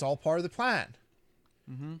 And that was all part of the plan.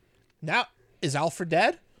 Mm-hmm. Now, is Alfred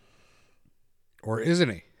dead? Or isn't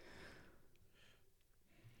he?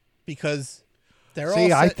 Because they're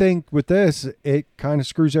See, all I set- think with this, it kind of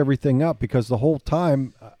screws everything up because the whole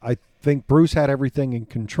time, I think Bruce had everything in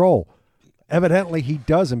control. Evidently, he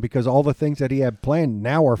doesn't because all the things that he had planned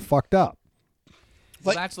now are fucked up.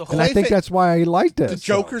 like, that's the whole- And I think Clayfa- that's why I liked it. the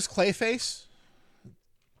Joker's Clayface.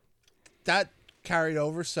 That carried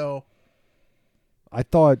over, so I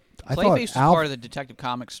thought Clayface was Alf- part of the Detective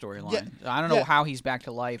Comics storyline. Yeah, I don't know yeah. how he's back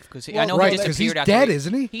to life because I Well, know right, he 'cause disappeared. he's after dead,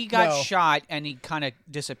 isn't he? He got No. shot and he kind of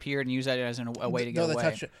disappeared and used that as a way to get they away.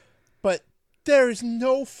 touched it. But there is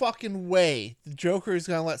no fucking way the Joker is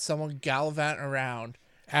gonna let someone gallivant around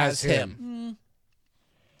As as him.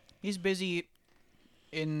 He's busy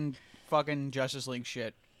in fucking Justice League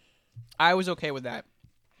shit. I was okay with that.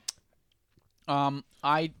 But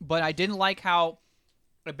I didn't like how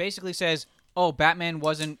it basically says, "Oh, Batman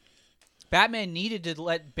needed to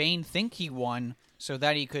let Bane think he won so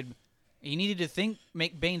that he needed to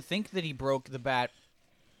make Bane think that he broke the bat,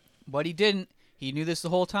 but he didn't. He knew this the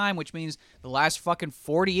whole time, which means the last fucking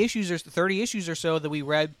 40 issues or 30 issues or so that we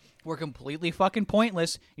read were completely fucking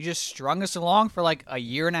pointless. You just strung us along for like a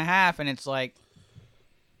year and a half, and it's like,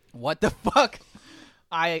 what the fuck?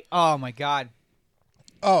 Oh my god.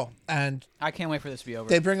 Oh, and I can't wait for this to be over.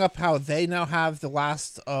 they bring up how they now have the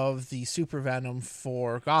last of the super venom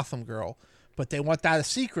for Gotham Girl, but they want that a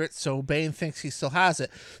secret, so Bane thinks he still has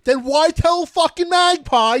it. Then why tell fucking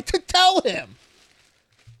Magpie to tell him?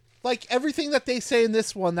 like everything that they say in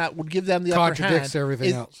this one that would give them the upper hand Contradicts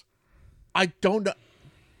everything else. I don't know.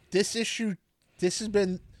 This issue, this is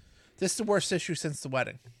the worst issue since The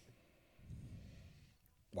Wedding.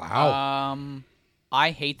 Wow.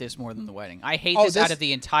 I hate this more than The Wedding. I hate Oh, this out of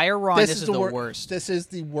the entire run. This is the worst. This is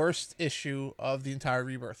the worst issue of the entire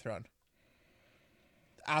Rebirth run.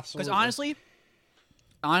 Absolutely. Because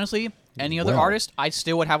honestly, any other Well. artist, I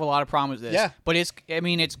still would have a lot of problems with this. Yeah. But it's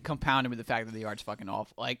compounded with the fact that the art's fucking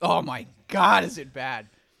awful. Like, oh my god, is it bad?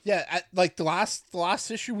 Yeah, like the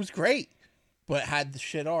last issue was great, but it had the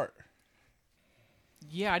shit art.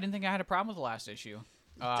 Yeah, I didn't think I had a problem with the last issue.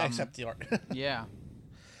 Except the art. Yeah.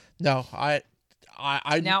 No, I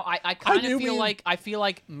kind knew of feel we-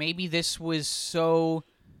 like maybe this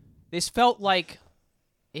felt like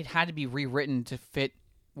it had to be rewritten to fit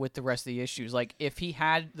with the rest of the issues. Like if he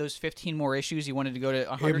had those 15 more issues, he wanted to go to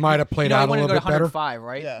 100. might have played he out a wanted to little go bit to better. 105,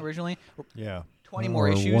 right? Yeah. Originally, Yeah. 20 more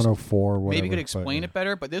Or issues. 104, whatever. Maybe you could but, explain yeah. it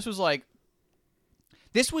better, but this was like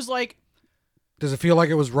Does it feel like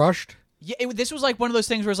it was rushed? yeah, this was like one of those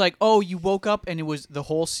things where it's like, oh, you woke up and it was the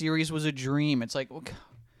whole series was a dream. It's like,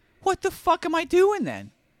 what the fuck am I doing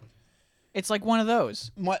then? It's like one of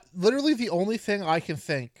those. Literally the only thing I can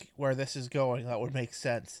think where this is going that would make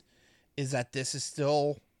sense is that this is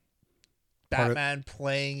still Batman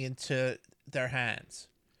playing into their hands.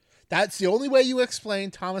 That's the only way you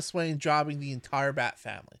explain Thomas Wayne jobbing the entire Bat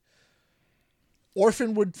family.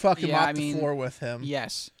 Orphan would fucking mop the floor with him.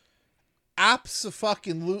 Yes.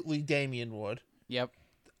 Abso-fucking-lutely Damian would. Yep.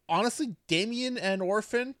 Honestly, Damian and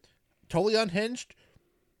Orphan, totally unhinged,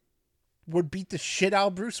 would beat the shit out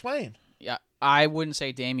of Bruce Wayne. Yeah, I wouldn't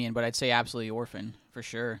say Damian, but I'd say absolutely Orphan for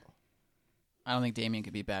sure. I don't think Damian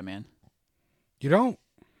could beat Batman. You don't?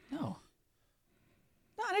 No.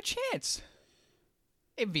 Not a chance.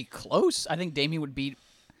 It'd be close. I think Damian would beat.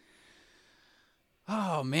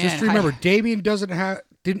 Oh man! Just remember, Damian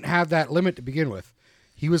didn't have that limit to begin with.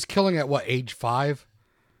 He was killing at what, age 5?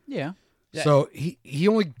 Yeah. Yeah. So he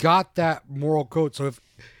only got that moral code. So if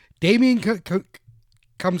Damian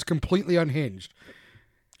comes completely unhinged,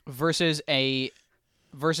 Versus a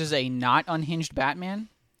not unhinged Batman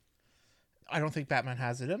I don't think Batman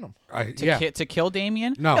has it in him. to kill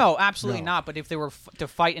Damian. No. absolutely No. not. But if they were to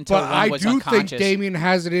fight until but one I was do think unconscious, Damian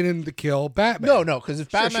has it in him to kill Batman. No, because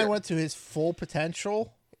if Batman sure. went to his full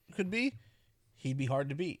potential, he'd be hard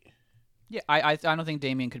to beat. yeah, I don't think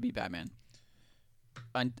Damian could beat Batman.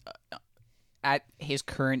 At his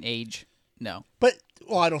current age, no. But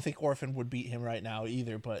I don't think Orphan would beat him right now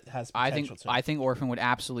either. But has potential to. I think Orphan would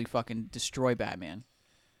absolutely fucking destroy Batman.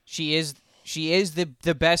 She is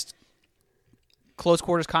the best close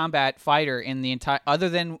quarters combat fighter in the entire, other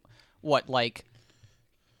than what, like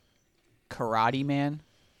Karate Man.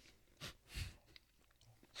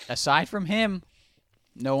 Aside from him,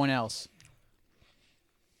 no one else.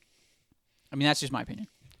 I mean, that's just my opinion.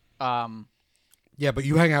 Yeah, but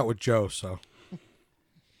you hang out with Joe, so.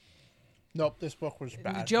 Nope, this book was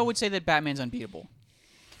bad. Joe would say that Batman's unbeatable.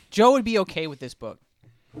 Joe would be okay with this book.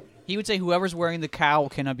 He would say whoever's wearing the cowl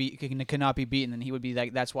cannot be beaten, and he would be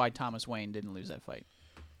like, that's why Thomas Wayne didn't lose that fight.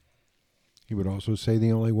 He would also say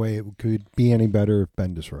the only way it could be any better if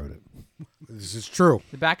Bendis wrote it. This is true.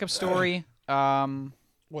 The backup story,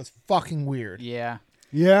 was fucking weird. yeah.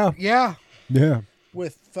 Yeah. Yeah. Yeah.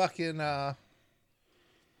 With fucking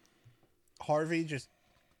Harvey just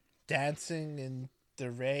dancing in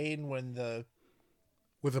the rain when the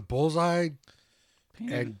With a bullseye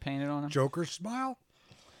Painted on him. Joker smile.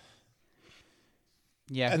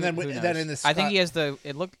 Yeah, and who then knows? in the I think sky- he has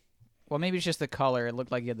it looked. Well, maybe it's just the color. It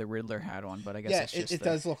looked like he had the Riddler hat on, but I guess yeah, it's just it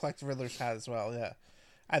does look like the Riddler's hat as well. Yeah,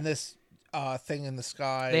 and this thing in the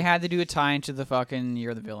sky. They had to do a tie into the fucking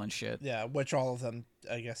You're the Villain shit. Yeah, which all of them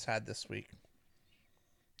I guess had this week.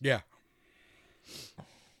 Yeah.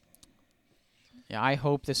 Yeah, I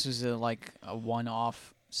hope this is a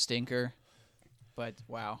one-off stinker, but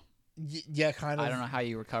wow, Yeah, kind of. I don't know how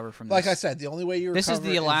you recover from this. Like I said, the only way you this recover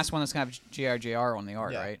is the last one that's gonna have JRJR on the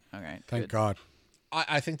art, Yeah. right? Okay, Thank good. God.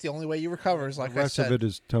 I think the only way you recover is like The rest I said, of it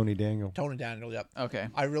is Tony Daniel. Tony Daniel. Yep. Okay,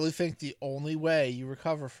 I really think the only way you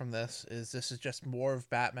recover from this is just more of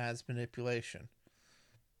Batman's manipulation.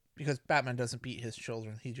 Because Batman doesn't beat his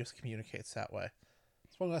children, he just communicates that way.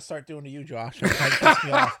 That's what I'm gonna start doing to you, Josh. Every time you piss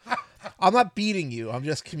me off. I'm not beating you. I'm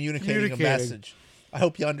just communicating a message. I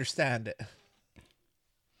hope you understand it.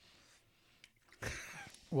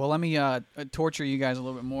 well, let me torture you guys a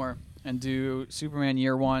little bit more and do Superman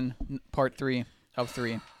Year 1, Part 3 of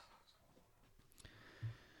 3.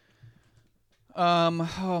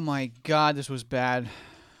 Oh my God, this was bad.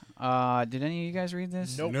 Did any of you guys read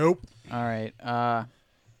this? Nope. Nope. All right.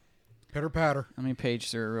 Pitter patter. Let me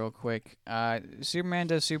page through real quick. Superman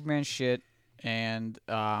does Superman shit, and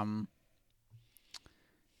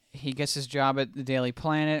he gets his job at the Daily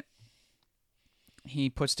Planet. He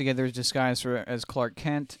puts together his disguise as Clark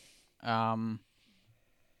Kent. But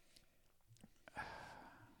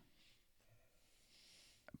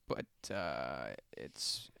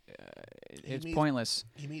it's pointless.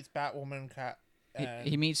 He meets Batwoman,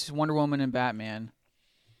 He meets Wonder Woman and Batman,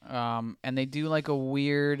 and they do like a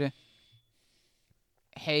weird,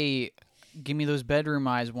 hey, give me those bedroom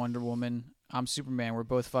eyes, Wonder Woman. I'm Superman. We're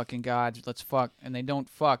both fucking gods. Let's fuck. And they don't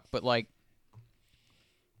fuck, but like,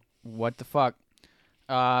 what the fuck?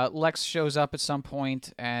 Lex shows up at some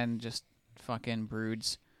point and just fucking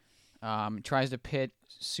broods. Tries to pit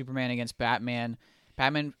Superman against Batman.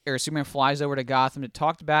 Superman flies over to Gotham to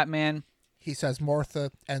talk to Batman. He says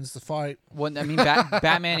Martha, ends the fight. Well, I mean,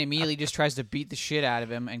 Batman immediately just tries to beat the shit out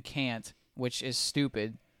of him and can't, which is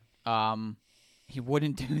stupid. He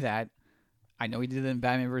wouldn't do that. I know he did it in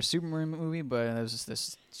Batman vs. Superman movie, but it was just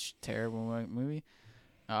this terrible movie.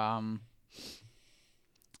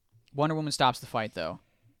 Wonder Woman stops the fight, though,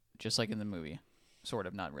 just like in the movie. Sort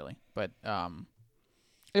of, not really. But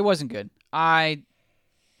it wasn't good. Oh,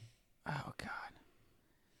 God.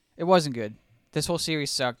 It wasn't good. This whole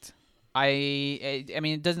series sucked. I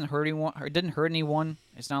mean, it doesn't hurt anyone. It didn't hurt anyone.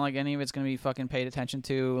 It's not like any of it's going to be fucking paid attention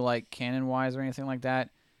to, like, canon-wise or anything like that.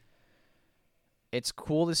 It's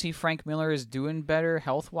cool to see Frank Miller is doing better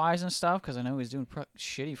health-wise and stuff, because I know he was doing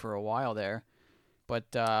shitty for a while there.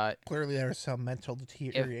 But clearly there was some mental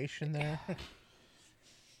deterioration there.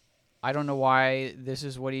 I don't know why this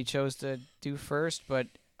is what he chose to do first, but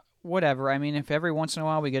whatever. I mean, if every once in a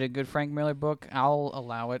while we get a good Frank Miller book, I'll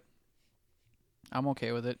allow it. I'm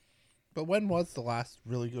okay with it. But when was the last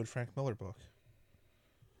really good Frank Miller book?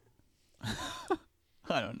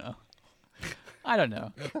 I don't know.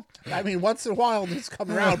 I mean, once in a while, these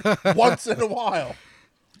come around once in a while.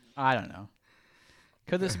 I don't know.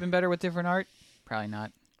 Could this have been better with different art? Probably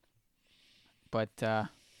not. But there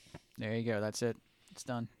you go. That's it. It's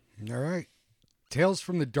done. All right. Tales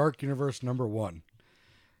from the Dark Universe #1.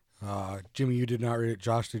 Jimmy, you did not read it.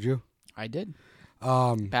 Josh, did you? I did.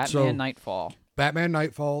 Batman Nightfall. Batman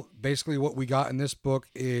Nightfall. Basically, what we got in this book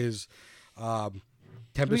is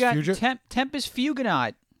Tempest Fugit. Tempest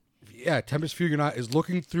Fugonaut. Yeah, Tempest Fugonaut is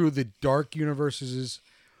looking through the Dark universes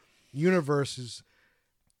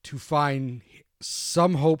to find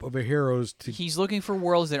some hope of a heroes. He's looking for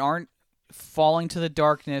worlds that aren't falling to the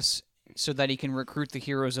darkness so that he can recruit the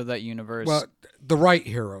heroes of that universe. Well, the right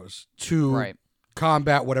heroes to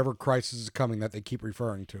combat whatever crisis is coming that they keep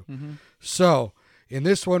referring to. Mm-hmm. So, in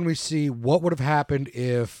this one, we see what would have happened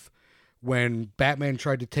if, when Batman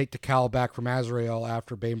tried to take the cowl back from Azrael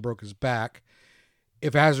after Bane broke his back,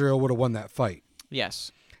 if Azrael would have won that fight.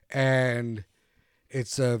 Yes. And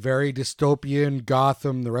it's a very dystopian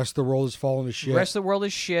Gotham. The rest of the world is falling to shit. The rest of the world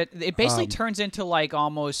is shit. It basically turns into like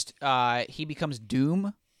almost he becomes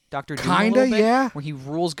Doom. Dr. Doom Kinda, a little bit, yeah. Where he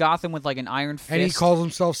rules Gotham with like an iron fist. And he calls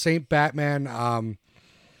himself Saint Batman.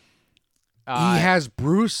 He has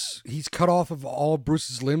Bruce. He's cut off of all of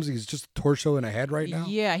Bruce's limbs. He's just a torso and a head right now.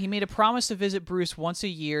 Yeah, he made a promise to visit Bruce once a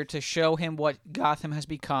year to show him what Gotham has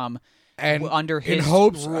become and under his in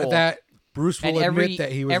hopes rule. that Bruce will admit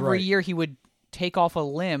that he was every right. year he would take off a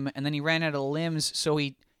limb, and then he ran out of limbs, so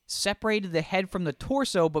he separated the head from the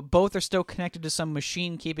torso, but both are still connected to some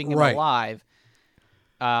machine keeping him alive.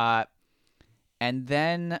 And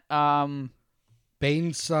then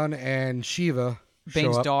Bane's son and Shiva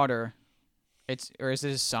Bane's show up. daughter. Is it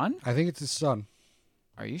his son? I think it's his son.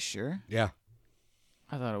 Are you sure? Yeah.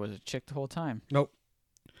 I thought it was a chick the whole time. Nope.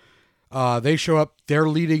 They show up. They're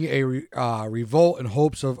leading a revolt in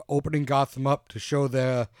hopes of opening Gotham up to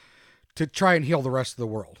try and heal the rest of the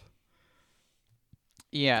world.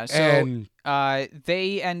 Yeah. So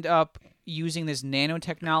they end up using this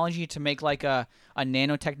nanotechnology to make like a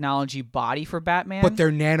nanotechnology body for Batman. But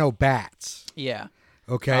they're nano bats. Yeah.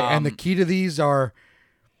 Okay. And the key to these are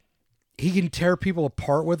he can tear people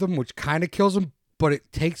apart with them, which kind of kills them, but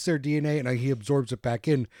it takes their DNA and he absorbs it back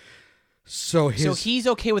in. So he's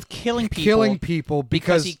okay with killing people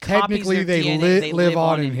because he technically they live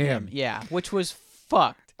on in him. Yeah, which was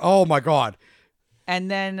fucked. Oh my God.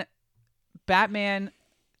 And then Batman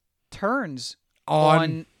turns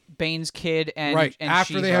on Bane's kid and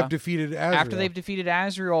after Shiva. they have defeated Azrael. After they've defeated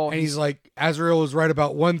Azrael. And he's like, Azrael is right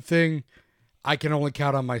about one thing. I can only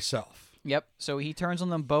count on myself. Yep. So he turns on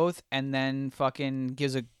them both and then fucking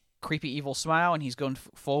gives a creepy evil smile and he's going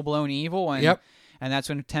full blown evil. And, and that's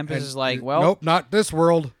when Tempest is like, well, nope, not this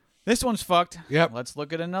world. This one's fucked. Yep. Let's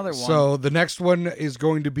look at another one. So the next one is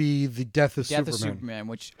going to be the Death of Death Superman. of Superman,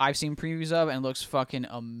 which I've seen previews of and it looks fucking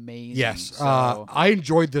amazing. Yes, So, I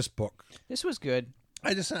enjoyed this book. this was good.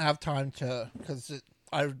 I just didn't have time to because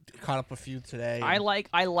I caught up a few today. I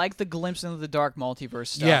like the glimpse into the dark multiverse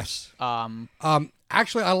stuff. Yes. Um,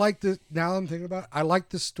 Actually, I like this. Now that I'm thinking about it, I like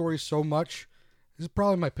this story so much. This is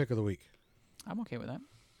probably my pick of the week. I'm okay with that.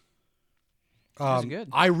 That's good.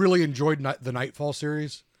 I really enjoyed the Nightfall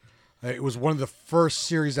series. It was one of the first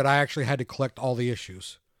series that I actually had to collect all the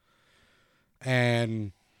issues.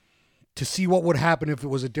 And to see what would happen if it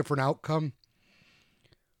was a different outcome.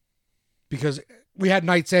 Because we had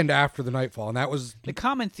Night's End after the Nightfall, and that was... The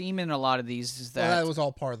common theme in a lot of these is that that was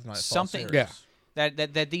all part of the Nightfall something- series. Yeah.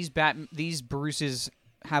 that these Bruces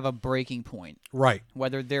have a breaking point. Right.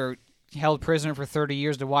 Whether they're held prisoner for 30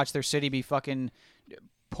 years to watch their city be fucking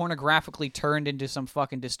pornographically turned into some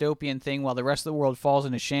fucking dystopian thing while the rest of the world falls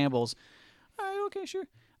into shambles. Okay, sure.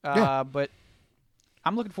 Yeah. But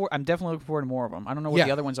I'm definitely looking forward to more of them. I don't know what Yeah.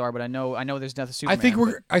 the other ones are, but I know there's Death of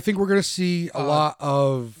Superman. I think we're going to see a lot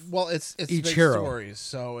of... Well, it's each big hero. stories,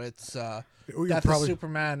 so it's You're Death probably- of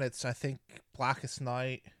Superman. It's I think Blackest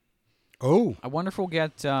Night. Oh. I wonder if we'll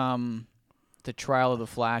get the Trial of the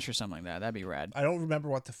Flash or something like that. That'd be rad. I don't remember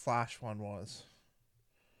what the Flash one was.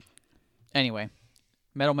 Anyway,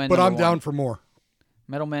 Metal Men. But number I'm down one. for more.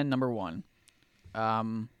 Metal Men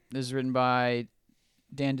 #1. This is written by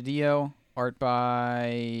Dan DiDio, art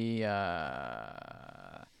by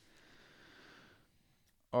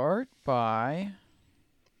well,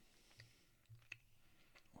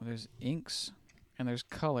 there's inks and there's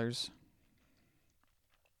colors.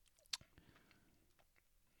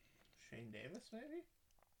 Shane Davis, maybe?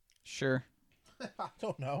 Sure. I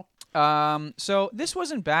don't know. So this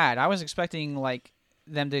wasn't bad. I was expecting like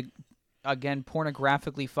them to again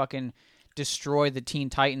pornographically fucking destroy the Teen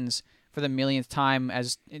Titans for the millionth time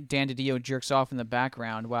as Dan DiDio jerks off in the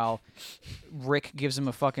background while Rick gives him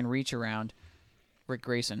a fucking reach around. Rick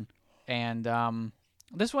Grayson. And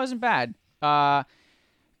this wasn't bad.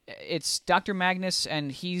 It's Dr. Magnus,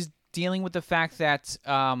 and he's dealing with the fact that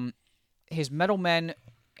his Metal Men,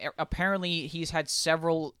 apparently he's had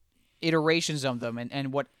several iterations of them,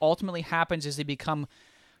 and what ultimately happens is they become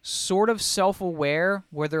sort of self-aware,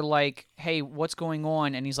 where they're like, hey, what's going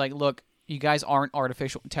on? And he's like, look, you guys aren't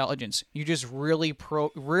artificial intelligence. You're just really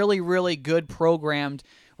good programmed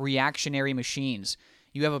reactionary machines.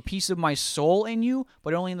 You have a piece of my soul in you,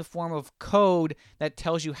 but only in the form of code that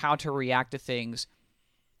tells you how to react to things.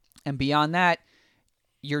 And beyond that,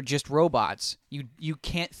 you're just robots. You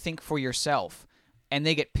can't think for yourself. And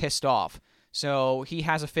they get pissed off. So he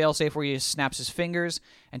has a failsafe where he just snaps his fingers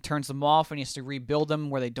and turns them off, and he has to rebuild them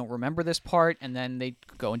where they don't remember this part, and then they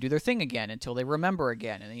go and do their thing again until they remember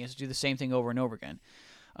again, and then he has to do the same thing over and over again.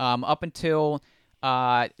 Up until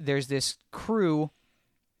there's this crew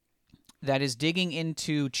that is digging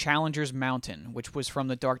into Challenger's Mountain, which was from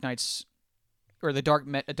the Dark Knights, or the Dark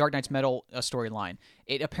Knights Metal storyline.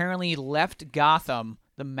 It apparently left Gotham,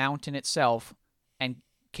 the mountain itself, and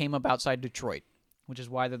came up outside Detroit, which is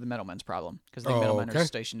why they're the Metal Men's problem, because the Metal Men are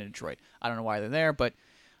stationed in Detroit. I don't know why they're there, but...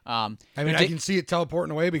 I mean, I can see it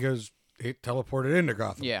teleporting away because it teleported into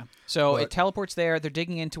Gotham. Yeah. So it teleports there. They're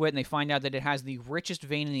digging into it, and they find out that it has the richest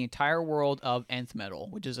vein in the entire world of nth metal,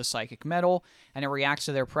 which is a psychic metal, and it reacts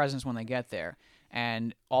to their presence when they get there.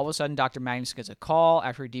 And all of a sudden, Dr. Magnus gets a call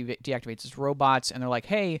after he deactivates his robots, and they're like,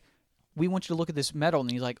 hey, we want you to look at this metal.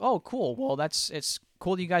 And he's like, oh, cool. Well, it's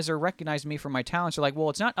cool that you guys are recognizing me for my talents. They're like, well,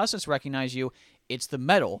 it's not us that's recognize you. It's the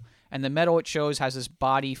metal. And the metal it shows has this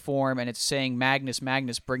body form, and it's saying, Magnus,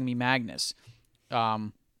 Magnus, bring me Magnus.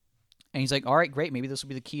 And he's like, all right, great. Maybe this will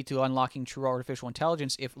be the key to unlocking true artificial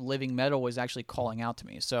intelligence if living metal is actually calling out to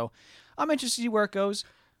me. So I'm interested to see where it goes.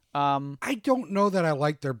 I don't know that I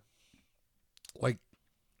like their,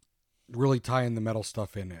 really tying the metal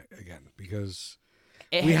stuff in it again, because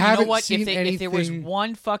we haven't seen anything. If there was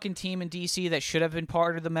one fucking team in DC that should have been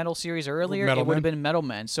part of the Metal series earlier, it would have been Metal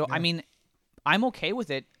Men. So, yeah. I mean, I'm okay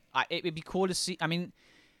with it. It'd be cool to see. I mean,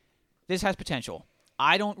 this has potential.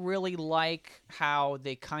 I don't really like how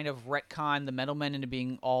they kind of retcon the Metal Men into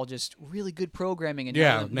being all just really good programming, and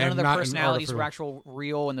none of their personalities were actual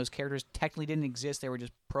real, and those characters technically didn't exist. They were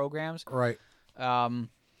just programs. Right.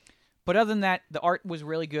 But other than that, the art was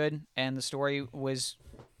really good, and the story was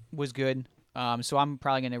good. So I'm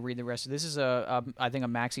probably going to read the rest of this. Is I think a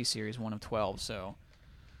maxi series, 1 of 12. So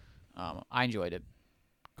I enjoyed it.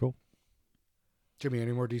 Cool. Jimmy,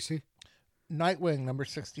 any more DC? Nightwing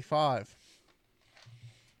 #65.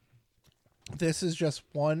 This is just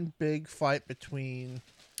one big fight between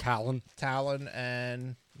Talon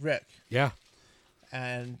and Rick. Yeah.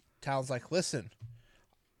 And Talon's like, listen,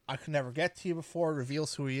 I could never get to you before,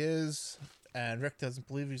 reveals who he is, and Rick doesn't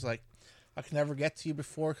believe. He's like, I could never get to you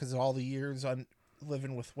before because of all the years I'm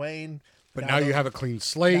living with Wayne. But now you have a clean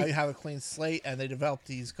slate. Now you have a clean slate, and they develop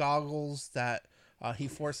these goggles that he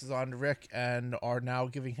forces onto Rick and are now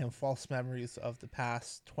giving him false memories of the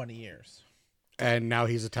past 20 years. And now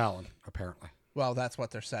he's a Talon, apparently. Well, that's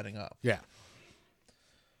what they're setting up. Yeah.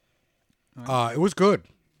 It was good.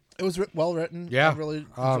 It was well written. Yeah. I'm really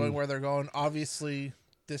enjoying where they're going. Obviously,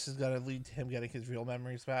 this is going to lead to him getting his real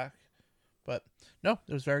memories back. But, no,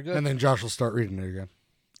 it was very good. And then Josh will start reading it again.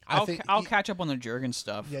 I'll catch up on the Jurgen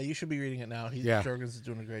stuff. Yeah, you should be reading it now. Jurgens is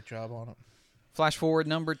doing a great job on it. Flash forward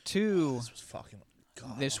number 2. This was fucking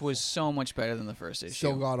god. This was so much better than the first issue.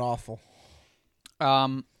 Still god awful.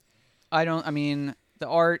 The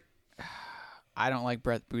art, I don't like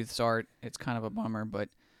Brett Booth's art. It's kind of a bummer, but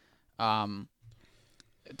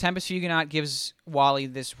Tempest Huguenot gives Wally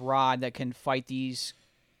this rod that can fight these.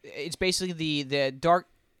 It's basically the dark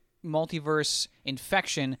multiverse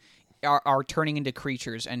infection are turning into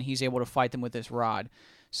creatures, and he's able to fight them with this rod.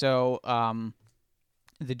 So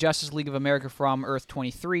the Justice League of America from Earth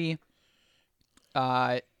 23,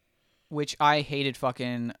 which I hated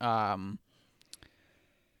fucking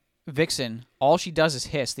Vixen. All she does is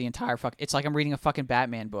hiss the entire it's like I'm reading a fucking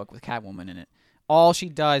Batman book with Catwoman in it. All she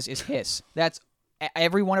does is hiss. That's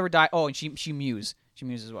every one of her die. Oh, and she mews. She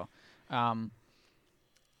mews as well.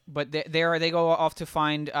 But they go off to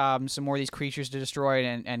find some more of these creatures to destroy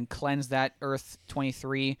and cleanse that Earth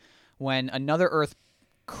 23 when another Earth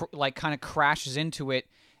kind of crashes into it,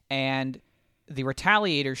 and the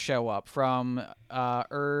Retaliators show up from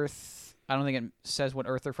Earth. I don't think it says what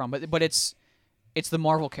Earth they're from, but it's the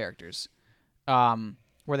Marvel characters,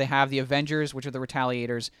 where they have the Avengers, which are the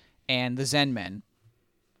Retaliators, and the Zen Men.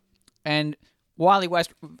 And Wally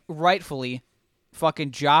West rightfully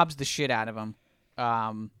fucking jobs the shit out of them.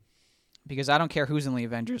 Because I don't care who's in the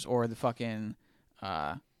Avengers or the fucking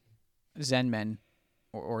Zen Men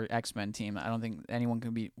or X-Men team. I don't think anyone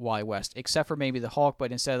can beat Wally West, except for maybe the Hulk,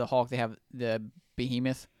 but instead of the Hulk, they have the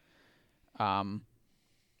Behemoth. But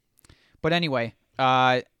anyway,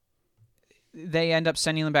 they end up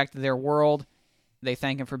sending them back to their world. They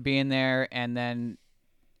thank him for being there, and then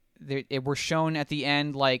we're shown at the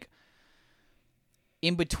end, like,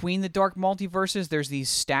 in between the dark multiverses, there's these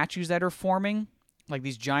statues that are forming, like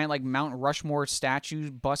these giant, like, Mount Rushmore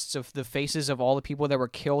statues, busts of the faces of all the people that were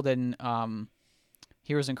killed in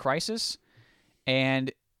Heroes in Crisis,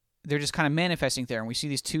 and they're just kind of manifesting there. And we see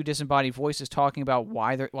these two disembodied voices talking about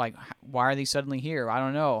why are they suddenly here? I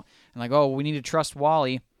don't know. And like, oh, we need to trust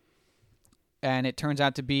Wally. And it turns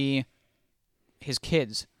out to be his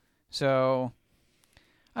kids. So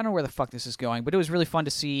I don't know where the fuck this is going, but it was really fun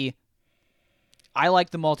to see. I like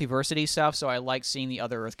the multiversity stuff, so I like seeing the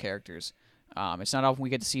other Earth characters. It's not often we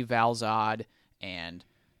get to see Val-Zod, and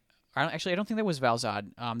I don't think that was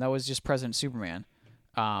Val-Zod. That was just President Superman.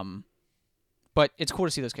 But it's cool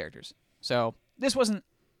to see those characters. So this wasn't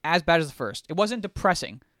as bad as the first. It wasn't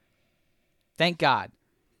depressing. Thank God.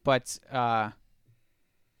 But I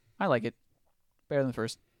like it. Better than the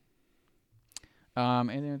first.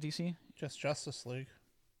 Anything on DC? Just Justice League.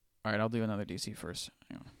 All right, I'll do another DC first.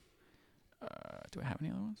 Hang on. Do I have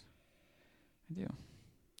any other ones? I do.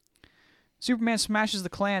 Superman Smashes the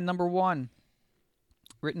Klan, #1.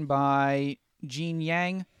 Written by Gene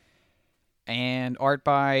Yang and art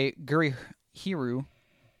by Guri Hiru,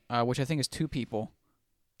 which I think is 2 people.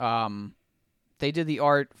 They did the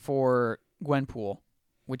art for Gwenpool,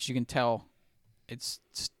 which you can tell it's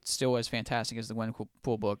still as fantastic as the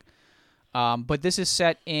Gwenpool book. But this is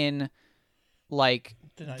set in like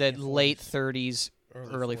the late 30s,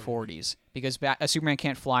 early 40s, because Superman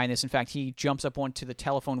can't fly in this. In fact, he jumps up onto the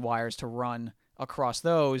telephone wires to run across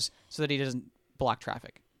those so that he doesn't block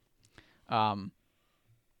traffic. But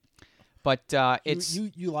it's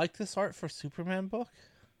you like this art for Superman book?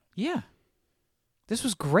 Yeah, this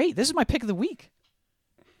was great. This is my pick of the week.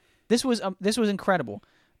 This was incredible.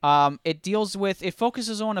 It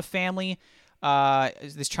focuses on a family,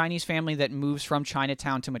 this Chinese family that moves from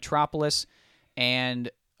Chinatown to Metropolis, and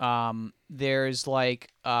there's like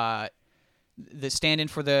the stand-in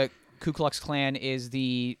for the Ku Klux Klan is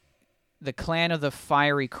the Clan of the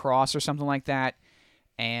Fiery Cross or something like that,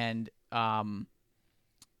 and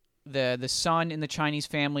the son in the Chinese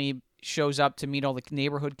family shows up to meet all the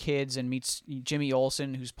neighborhood kids and meets Jimmy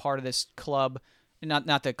Olsen, who's part of this club,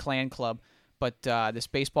 not the Klan club, but this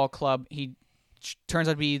baseball club. He turns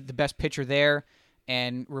out to be the best pitcher there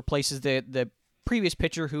and replaces the previous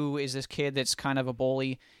pitcher, who is this kid that's kind of a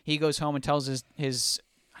bully. He goes home and tells his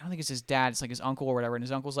I don't think it's his dad, it's like his uncle or whatever, and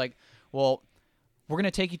his uncle's like, well, we're going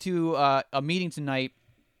to take you to a meeting tonight,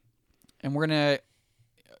 and we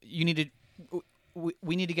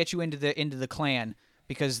need to get you into the clan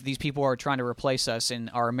because these people are trying to replace us in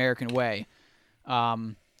our American way.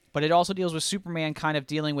 But it also deals with Superman kind of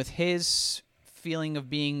dealing with his feeling of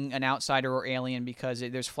being an outsider or alien because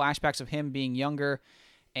there's flashbacks of him being younger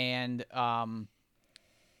and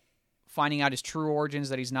finding out his true origins,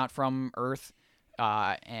 that he's not from Earth.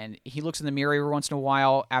 And he looks in the mirror every once in a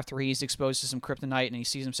while after he's exposed to some kryptonite and he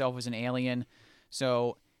sees himself as an alien.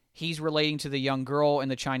 So he's relating to the young girl in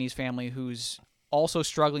the Chinese family who's also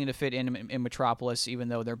struggling to fit in Metropolis, even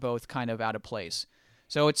though they're both kind of out of place.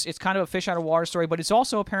 So it's kind of a fish out of water story, but it's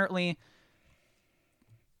also apparently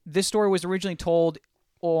this story was originally told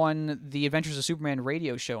on the Adventures of Superman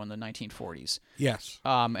radio show in the 1940s. Yes.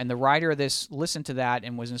 And the writer of this listened to that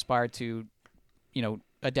and was inspired to,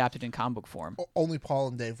 adapt it in comic book form. Only Paul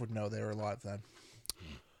and Dave would know they were alive then.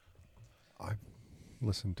 I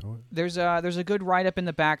listened to it. There's a good write up in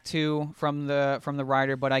the back too from the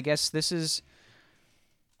writer, but I guess this is,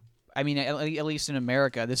 at least in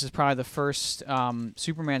America, this is probably the first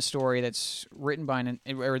Superman story that's written by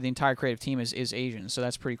or the entire creative team is Asian, so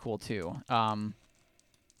that's pretty cool too.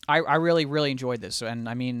 I really, really enjoyed this, and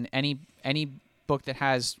any book that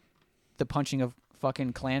has the punching of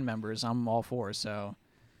fucking clan members, I'm all for. So,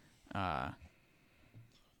 I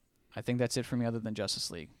think that's it for me, other than Justice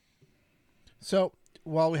League. So,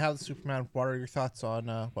 while we have the Superman, what are your thoughts on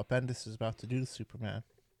what Bendis is about to do to Superman?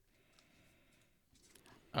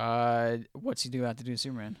 What's he about to do to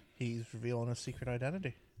Superman? He's revealing a secret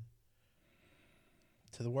identity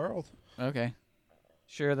to the world. Okay,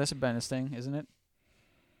 sure, that's a Bendis thing, isn't it?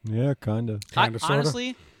 Yeah, kind of.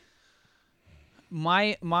 Honestly,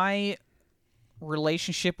 my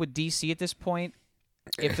relationship with DC at this point,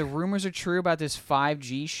 if the rumors are true about this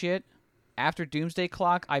 5G shit, after Doomsday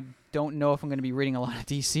Clock, I don't know if I'm going to be reading a lot of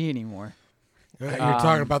DC anymore. You're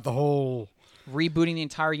talking about the whole rebooting the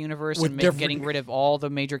entire universe with and getting rid of all the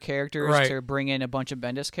major characters right. to bring in a bunch of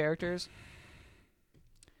Bendis characters.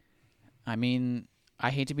 I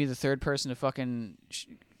hate to be the third person to fucking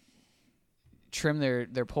trim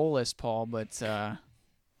their pull list, Paul, but so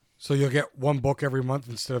you'll get one book every month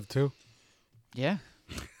instead of two? Yeah.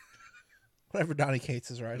 Whatever Donny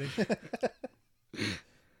Cates is writing.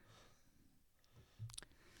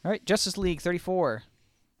 All right, Justice League 34.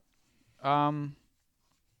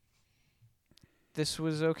 This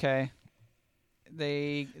was okay.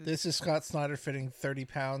 This is Scott Snyder fitting 30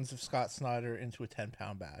 pounds of Scott Snyder into a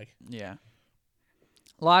 10-pound bag. Yeah.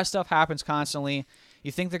 A lot of stuff happens constantly.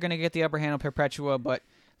 You think they're going to get the upper hand on Perpetua, but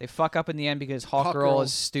they fuck up in the end because Hawkgirl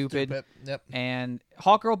is stupid. Yep. And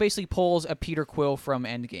Hawkgirl basically pulls a Peter Quill from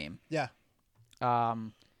Endgame. Yeah.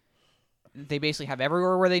 They basically have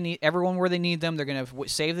everyone where they need them. They're going to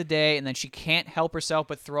save the day, and then she can't help herself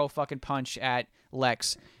but throw a fucking punch at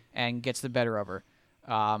Lex and gets the better of her.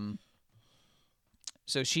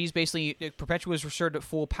 So she's basically, Perpetua is restored to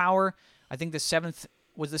full power. I think the seventh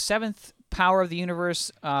power of the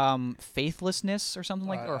universe, faithlessness or something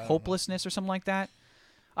or hopelessness or something like that.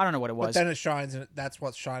 I don't know what it was. But then it shines, and that's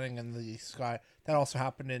what's shining in the sky. That also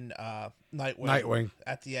happened in Nightwing.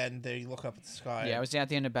 At the end, there you look up at the sky. Yeah, it was at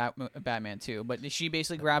the end of Batman too. But she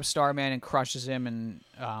basically grabs Starman and crushes him, and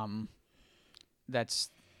that's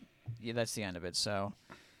the end of it. So,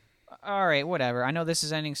 all right, whatever. I know this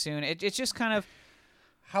is ending soon. It's just kind of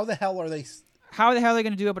how the hell are they? How the hell are they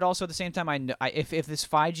going to do it? But also at the same time, if this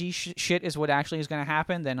 5G shit is what actually is going to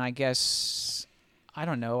happen, then I guess I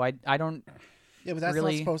don't know. I don't. Yeah, but that's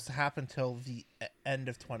really, not supposed to happen till the end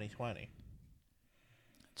of 2020.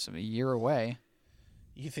 It's a year away.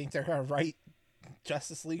 You think they're going to write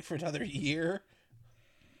Justice League for another year?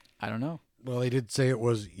 I don't know. Well, they did say it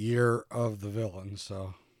was Year of the Villain,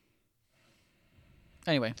 so.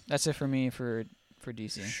 Anyway, that's it for me for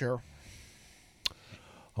DC. Sure.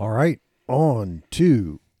 All right, on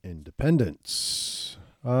to Independence.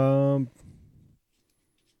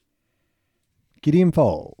 Gideon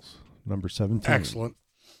Falls, number 17. Excellent.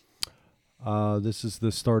 This is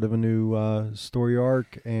the start of a new story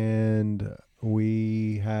arc, and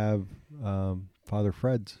we have Father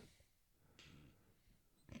Fred's.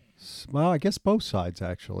 Well, I guess both sides,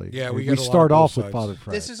 actually. Yeah, we get a lot start of both off with sides. Father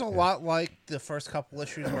Fred. This is a lot like the first couple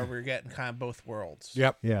issues where we're getting kind of both worlds.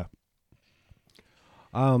 Yep. Yeah.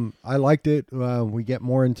 I liked it. We get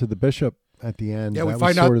more into the Bishop at the end. Yeah, we That was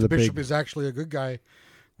find sort out of the the Bishop big- is actually a good guy,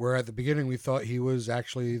 where at the beginning we thought he was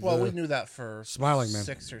actually the... Well, we knew that for Smiling Man.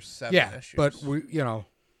 6 or 7 issues. but we, you know...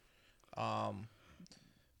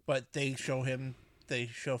 But they show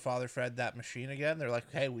Father Fred that machine again. They're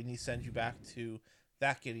like, hey, we need to send you back to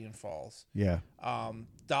that Gideon Falls. Yeah.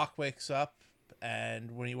 Doc wakes up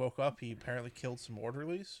and when he woke up, he apparently killed some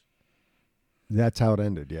orderlies, That's how it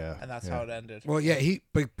ended. Yeah. and that's yeah. how it ended. Well, yeah,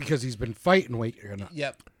 because he's been fighting.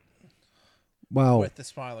 Yep, Well, with the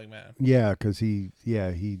Smiling Man. yeah, because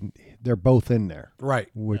they're both in there, Right.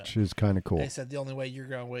 which is kind of cool. They said the only way you're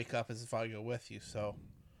going to wake up is if I go with you. So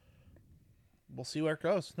we'll see where it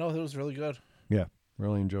goes. No, it was really good. Yeah,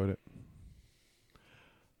 really enjoyed it.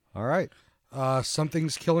 All right.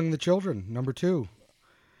 Something's Killing the Children, number 2.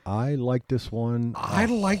 I like this one I a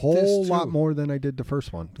like whole this, lot too. more than I did the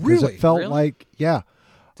first one. 'Cause Really? It felt Really? like, yeah.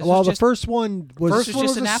 This well, was the just- first one was First This is one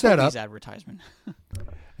just was an a setup. Applebee's advertisement.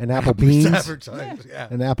 an Apple Beans, Advertised, yeah.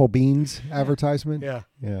 an Apple Beans advertisement. Yeah.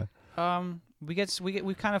 Yeah. We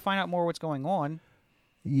kind of find out more what's going on.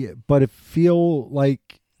 Yeah, but it feel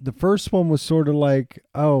like the first one was sort of like,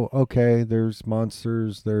 oh, okay, there's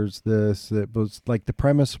monsters, there's this. It was like the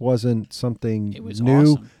premise wasn't something It was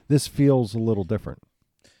new. awesome. This feels a little different.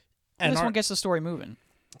 And, This are- one gets the story moving.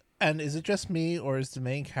 and is it just me, or is the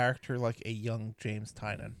main character like a young James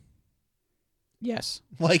Tynan? Yes.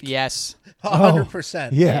 Like, Yes.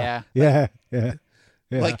 100%. Yeah, yeah, yeah.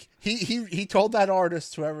 Like he told that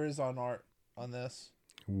artist, whoever is on art on this,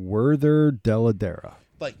 Werther Deladera.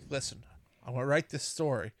 like, listen, I'm gonna write this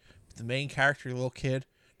story. The main character, little kid.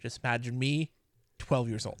 Just imagine me, 12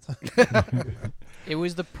 years old. It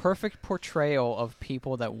was the perfect portrayal of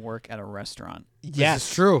people that work at a restaurant. Yes, This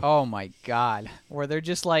is true. Oh my god. Where they're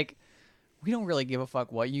just like, we don't really give a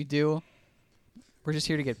fuck what you do. We're just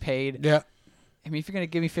here to get paid. Yeah. I mean, if you're gonna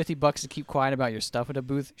give me $50 to keep quiet about your stuff at a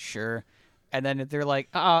booth, sure. And then if they're like,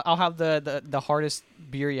 I'll have the hardest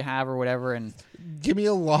beer you have or whatever, and Give me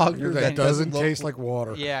a lager That that doesn't look- taste like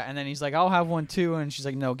water. yeah, and then he's like, I'll have one too, and she's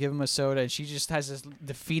like, no, give him a soda, and she just has this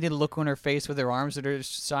defeated look on her face with her arms at her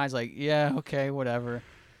sides, like, yeah, okay, whatever.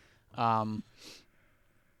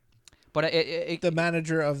 But The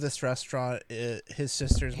manager of this restaurant, his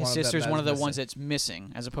sister's his one sister's of them one of the that's ones missing. that's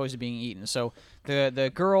missing, as opposed to being eaten. So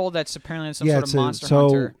the girl that's apparently some yeah, sort of monster so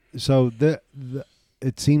hunter. so the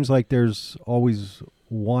it seems like there's always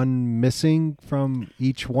one missing from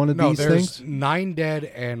each one of No, these there's things. 9 dead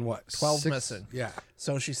and what? 12 6 missing. Yeah.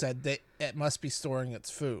 So she said it must be storing its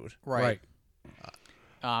food. Right.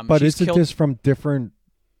 But she's is it killed- just from different?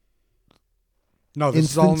 No,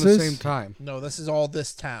 this is all in the Instances? same time. No, this is all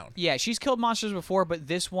this town. Yeah, she's killed monsters before, but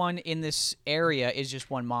this one in this area is just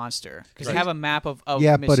one monster because they Right. have a map of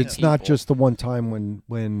Yeah, but missing it's not people. just the one time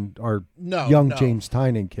when our No, young no. James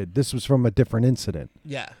Tynan kid. This was from a different incident.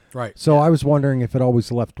 Yeah. Right. So I was wondering if it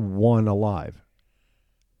always left one alive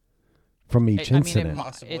from each I mean, incident.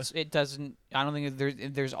 Possibly. it doesn't. I don't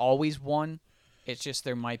think there's always one. It's just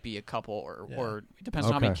there might be a couple, or it depends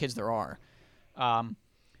on how many Okay. kids there are.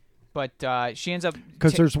 But she ends up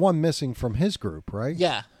Because there's one missing from his group, right?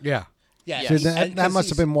 Yeah. Yeah. Yeah. So he- and that 'cause must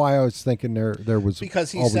have he's- been why I was thinking there was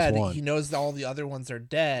because he always said one. he knows that all the other ones are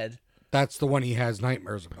dead, That's the one he has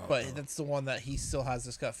nightmares about. but that's the one that he still has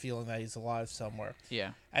this gut feeling that he's alive somewhere.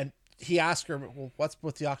 yeah. And he asked her, "Well, what's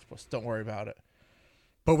with the octopus? Don't worry about it."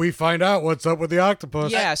 But we find out what's up with the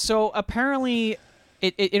octopus. Yeah, so apparently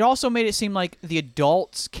it also made it seem like the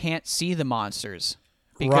adults can't see the monsters.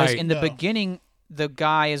 Because Right. in the No. beginning, the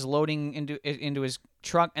guy is loading into his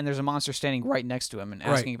truck and there's a monster standing right next to him and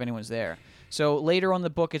asking Right. if anyone's there. So later on in the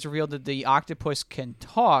book, it's revealed that the octopus can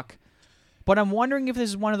talk, but I'm wondering if this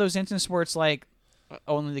is one of those instances where it's like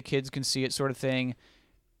only the kids can see it sort of thing.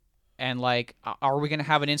 And like, are we gonna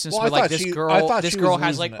have an instance Well, I where like thought this she- I girl, thought this she girl was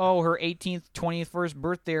has losing like, it. oh, her 18th, 21st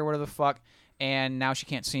birthday or whatever the fuck, and now she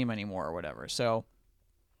can't see him anymore or whatever. So,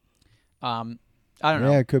 I don't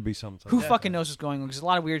know. Yeah, it could be something. Who fucking knows what's going on? Because a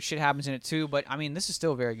lot of weird shit happens in it too. But I mean, this is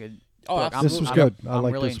still a very good. Oh, book. absolutely. This was I'm- good. I I'm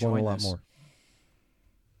like really this one a enjoying lot this. more.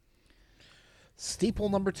 Steeple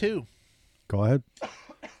number 2. Go ahead.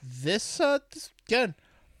 This again,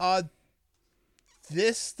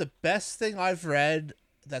 this the best thing I've read.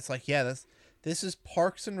 That's like, yeah, this is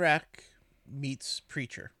Parks and Rec meets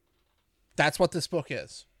Preacher. That's what this book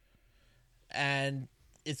is, and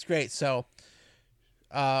it's great. So,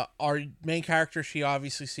 our main character, she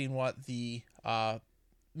obviously seen what the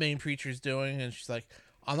main preacher's doing, and she's like,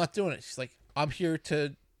 I'm not doing it. She's like, I'm here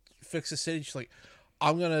to fix the city. She's like,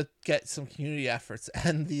 I'm gonna get some community efforts,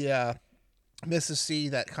 and the Mrs. C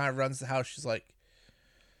that kind of runs the house, she's like,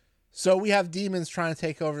 so we have demons trying to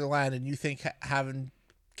take over the land, and you think having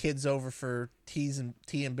kids over for tea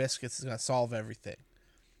and biscuits is going to solve everything?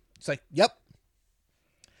 It's like, yep.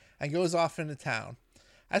 And goes off into town.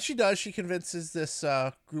 As she does, she convinces this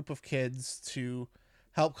group of kids to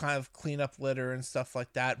help kind of clean up litter and stuff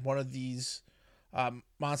like that. One of these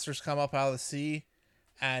monsters come up out of the sea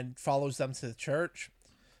and follows them to the church.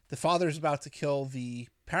 The father's about to kill the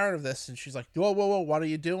parent of this, and she's like, whoa, whoa, whoa, what are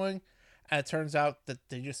you doing? And it turns out that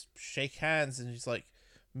they just shake hands, and she's like,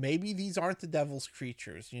 maybe these aren't the devil's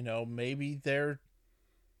creatures, you know, maybe they're,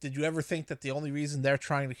 did you ever think that the only reason they're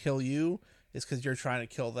trying to kill you is because you're trying to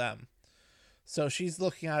kill them? So she's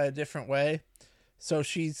looking at it a different way. So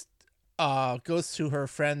she's goes to her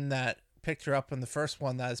friend that picked her up in the first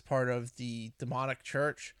one that is part of the demonic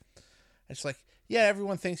church. And she's like, yeah,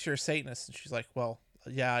 everyone thinks you're a Satanist. And she's like, well,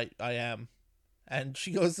 yeah, I am. And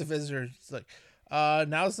she goes to visit her. She's like,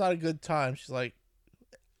 now's not a good time. She's like,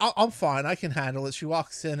 I'm fine. I can handle it. She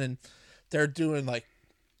walks in and they're doing like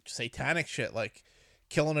satanic shit, like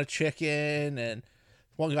killing a chicken. And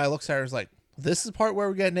one guy looks at her and is like, this is the part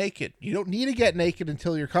where we get naked. You don't need to get naked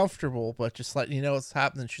until you're comfortable, but just letting you know what's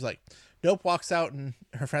happening. She's like, nope, walks out, and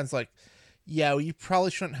her friend's like, yeah, well, you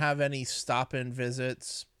probably shouldn't have any stop-in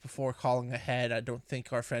visits before calling ahead. I don't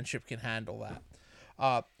think our friendship can handle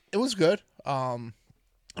that. It was good. I'm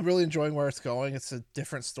really enjoying where it's going. It's a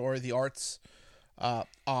different story. The art's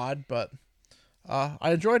odd, but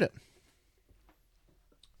I enjoyed it.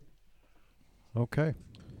 Okay.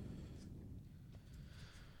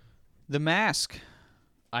 The Mask.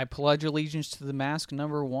 I pledge allegiance to The Mask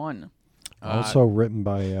 #1. Also written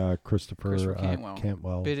by Christopher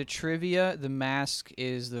Cantwell. Bit of trivia: The Mask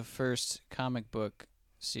is the first comic book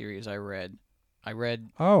series I read. I read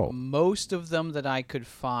most of them that I could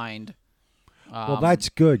find. Well, that's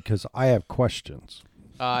good because I have questions.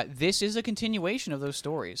 This is a continuation of those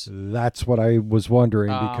stories. That's what I was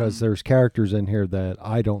wondering because there's characters in here that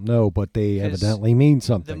I don't know, but they evidently mean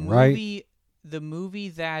something, right? The movie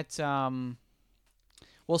that,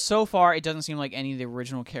 well, so far it doesn't seem like any of the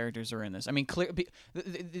original characters are in this. I mean,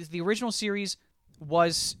 the original series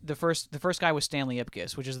was the first guy was Stanley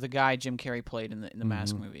Ipkiss, which is the guy Jim Carrey played in the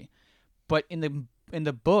Mask movie. But in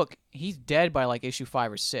the book, he's dead by like issue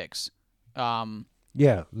 5 or 6.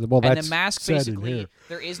 Yeah, well, that's and the Mask said in basically here.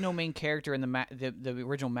 there is no main character in the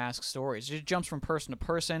original Mask stories. It just jumps from person to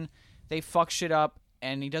person. They fuck shit up.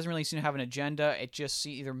 And he doesn't really seem to have an agenda. It just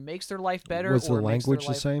either makes their life better Was or the makes their language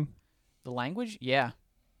the life... same? The language? Yeah.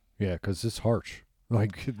 Yeah, because it's harsh.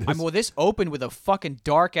 Like this... I mean, well, this opened with a fucking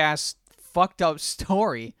dark-ass, fucked-up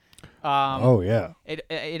story. Yeah.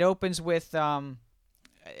 It opens with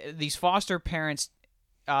these foster parents.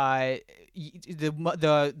 The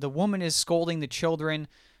woman is scolding the children.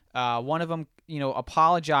 One of them,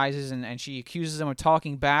 apologizes and she accuses them of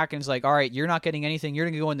talking back and is like, all right, you're not getting anything. You're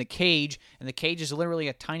going to go in the cage. And the cage is literally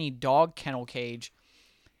a tiny dog kennel cage.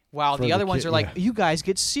 While the other ones are like, you guys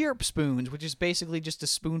get syrup spoons, which is basically just a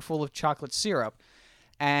spoonful of chocolate syrup.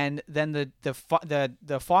 And then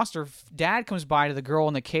the foster dad comes by to the girl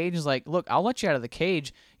in the cage and is like, look, I'll let you out of the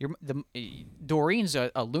cage. Doreen's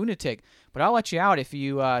a lunatic, but I'll let you out if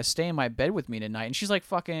you stay in my bed with me tonight. And she's like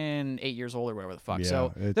fucking 8 years old or whatever the fuck. Yeah,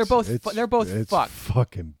 so they're both fucked.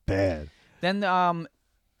 Fucking bad. Then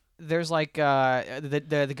there's like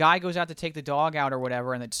the guy goes out to take the dog out or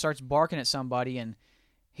whatever, and it starts barking at somebody, and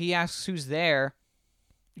he asks who's there.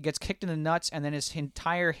 He gets kicked in the nuts, and then his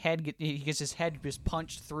entire head he gets his head just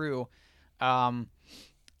punched through, and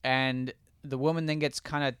the woman then gets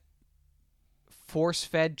kind of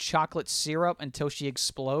force-fed chocolate syrup until she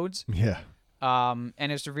explodes. Yeah. And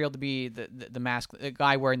it's revealed to be the mask, the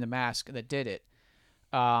guy wearing the mask that did it.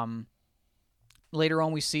 Later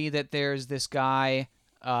on, we see that there's this guy,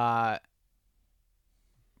 part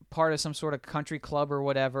of some sort of country club or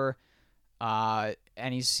whatever,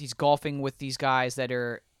 and he's golfing with these guys that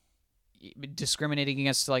are discriminating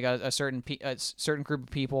against like a certain group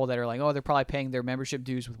of people that are like, oh, they're probably paying their membership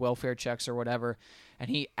dues with welfare checks or whatever, and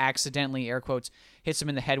he accidentally, air quotes, hits him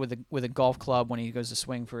in the head with a golf club when he goes to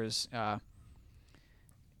swing for his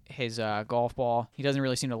golf ball. He doesn't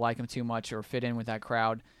really seem to like him too much or fit in with that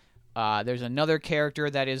crowd. There's another character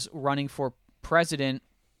that is running for president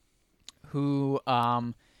who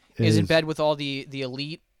is in bed with all the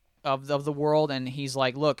elite of the world, and he's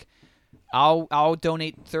like, look, I'll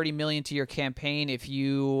donate $30 million to your campaign if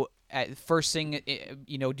you at first thing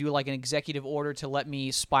do like an executive order to let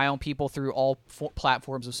me spy on people through all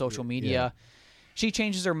platforms of social media. Yeah. She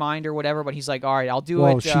changes her mind or whatever, but he's like, all right, I'll do it.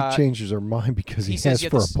 Well, she changes her mind because he asks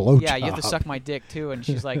for a blowjob. Yeah, you have to suck my dick too, and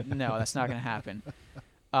she's like, no, that's not going to happen.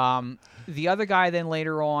 The other guy then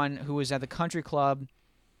later on, who was at the country club,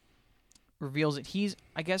 reveals that he's,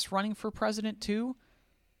 I guess, running for president too.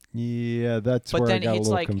 Yeah, that's where I got a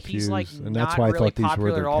little confused. He's like and that's not why I really thought these popular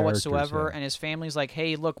were their at all characters, whatsoever. yeah. And his family's like,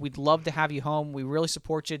 hey, look, we'd love to have you home. We really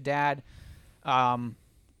support you, Dad.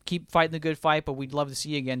 Keep fighting the good fight, but we'd love to see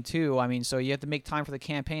you again too. I mean, so you have to make time for the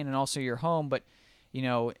campaign and also your home. But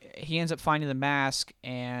he ends up finding the mask,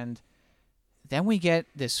 and then we get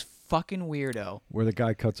this fucking weirdo. Where the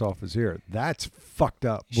guy cuts off his ear. That's fucked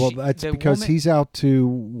up. Well, that's the because woman- he's out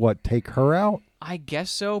to, take her out? I guess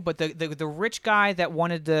so, but the rich guy that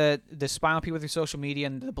wanted the spy on people through social media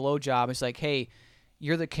and the blowjob is like, hey,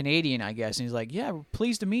 you're the Canadian, I guess. And he's like, yeah,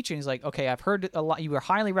 pleased to meet you. And he's like, okay, I've heard a lot. You were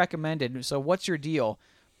highly recommended. So what's your deal?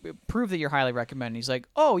 Prove that you're highly recommended. And he's like,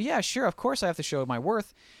 oh, yeah, sure. Of course I have to show my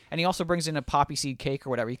worth. And he also brings in a poppy seed cake or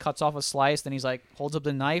whatever. He cuts off a slice. Then he's like, holds up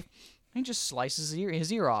the knife. And he just slices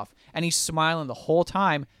his ear off. And he's smiling the whole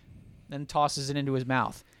time. Then tosses it into his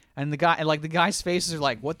mouth. And the guy's faces are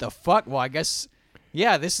like, what the fuck? Well, I guess,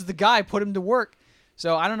 yeah, this is the guy. Put him to work.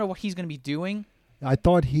 So I don't know what he's going to be doing. I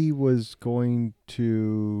thought he was going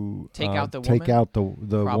to Take out the take woman? out the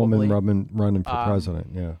Probably. woman running for president.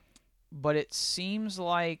 Yeah. But it seemed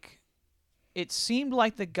like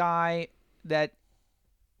the guy that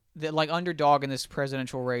like underdog in this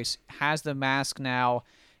presidential race has the mask now,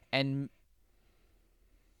 and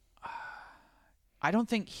I don't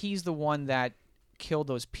think he's the one that killed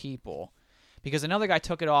those people, because another guy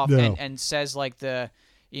took it off No. and says like in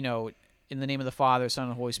the name of the Father, Son,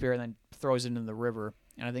 and Holy Spirit, and then throws it into the river,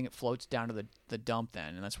 and I think it floats down to the dump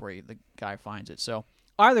then, and that's where the guy finds it. So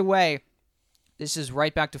either way, this is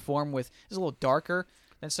right back to form. This is a little darker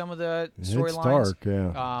than some of the It's storylines. dark,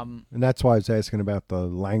 yeah. Um, And that's why I was asking about the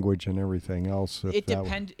language and everything else. if it that-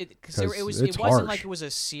 depended because 'cause it it's wasn't harsh. like it was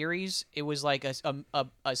a series. It was like a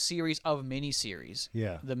series of miniseries.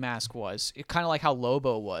 Yeah. The Mask was kind of like how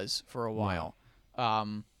Lobo was for a while.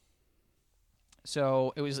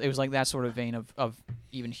 So it was like that sort of vein of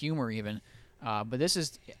even humor even. But this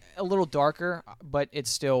is a little darker, but it's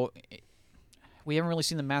still. We haven't really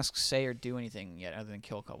seen the Mask say or do anything yet other than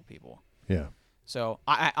kill a couple people. Yeah. So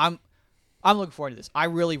I'm looking forward to this. I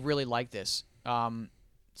really, really like this.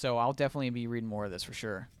 So I'll definitely be reading more of this for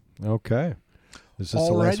sure. Okay. Is this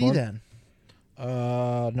the last Alrighty one?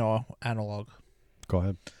 then. No, analog. Go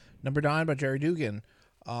ahead. Number 9 by Jerry Dugan.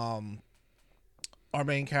 Our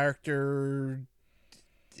main character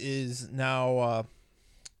is now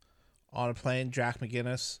on a plane, Jack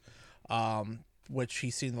McGinnis, which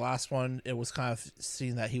he's seen the last one. It was kind of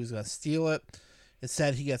seen that he was going to steal it.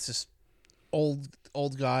 Instead, he gets this old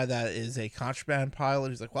guy that is a contraband pilot.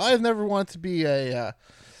 He's like, well, I've never wanted to be a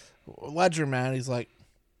ledger man. He's like,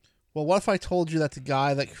 well, what if I told you that the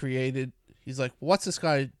guy that created... He's like, what's this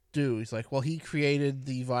guy do? He's like, well, he created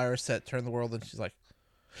the virus that turned the world. And she's like,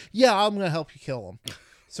 yeah, I'm going to help you kill him.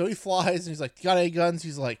 So he flies and he's like, you got any guns?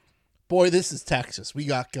 He's like, boy, this is Texas. We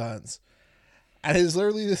got guns. And it's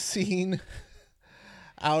literally the scene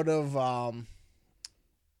out of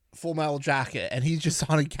Full Metal Jacket. And he's just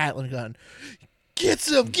on a Gatling gun. Gets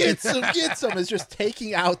him. It's just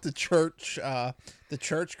taking out the church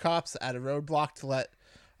cops at a roadblock to let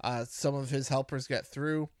some of his helpers get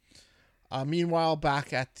through. Meanwhile,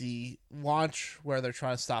 back at the launch where they're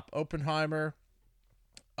trying to stop Oppenheimer,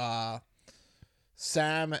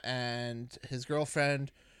 Sam and his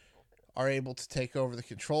girlfriend are able to take over the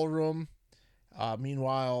control room.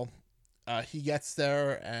 Meanwhile, he gets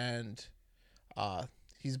there and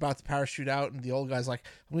he's about to parachute out, and the old guy's like,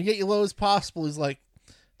 I'm going to get you low as possible. He's like,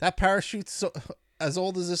 that parachute's as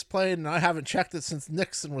old as this plane, and I haven't checked it since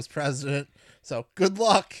Nixon was president, so good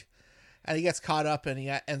luck. And he gets caught up, and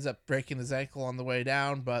he ends up breaking his ankle on the way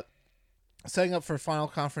down. But setting up for a final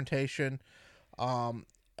confrontation, a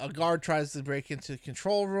guard tries to break into the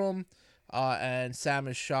control room, and Sam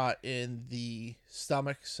is shot in the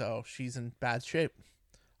stomach, so she's in bad shape.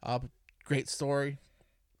 Great story.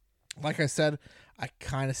 Like I said, I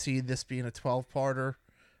kind of see this being a 12-parter.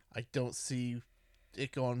 I don't see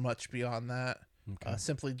it going much beyond that. Okay.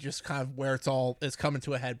 Simply just kind of where it's coming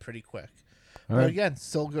to a head pretty quick. All But right. again,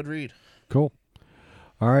 still a good read. Cool.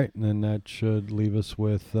 All right. And then that should leave us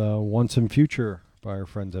with Once and Future by our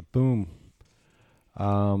friends at Boom.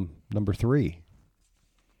 Number 3.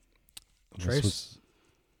 This Trace? was-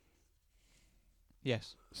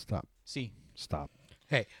 Yes. Stop. See, Stop.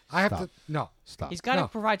 Hey, I have Stop. to. No, Stop. he's got to No.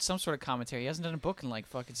 provide some sort of commentary. He hasn't done a book in like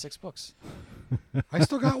fucking 6 books. I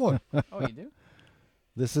still got one. Oh, you do?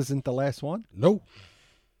 This isn't the last one? No.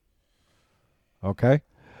 Okay.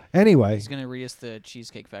 Anyway. He's gonna read us the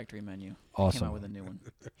Cheesecake Factory menu. He came Awesome. out with a new one.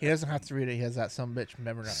 He doesn't have to read it. He has that some bitch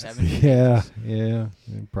memorized. 7 Yeah.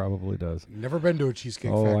 It probably does. Never been to a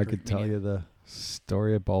cheesecake Oh, factory. I could tell you the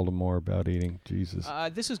story of Baltimore about eating. Jesus.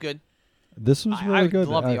 This is good. This was really I good.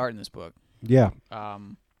 love the art in this book. Yeah.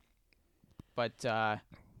 But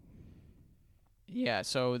yeah.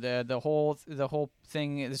 So the whole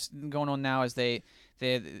thing is going on now is they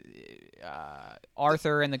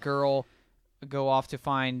Arthur and the girl go off to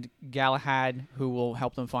find Galahad, who will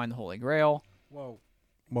help them find the Holy Grail. Whoa.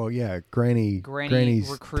 Well, yeah, Granny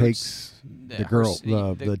recruits takes the girl,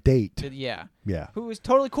 the date. Yeah. Yeah. Who was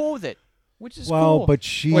totally cool with it, which is Well, cool. but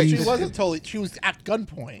She wasn't totally. She was at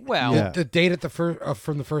gunpoint. Well, Yeah. The date at the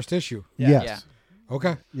from the first issue. Yes. Yeah.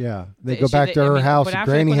 Okay. Yeah. They They- go she- back they- to I her mean, house but and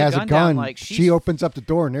after they Granny put the has a gun down, gun. like, She she's- opens up the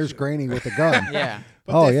door and there's Granny with a gun. yeah.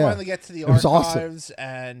 But Oh, they yeah. finally get to the It was archives awesome.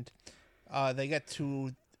 and they get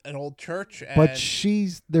to an old church. And, But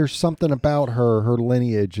there's something about her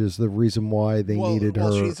lineage is the reason why they needed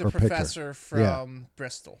her she's a her professor picture. from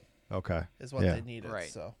Bristol, Okay. is what Yeah. they needed. Right.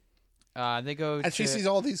 So, They go and to, she sees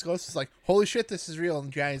all these ghosts. It's like, holy shit, this is real.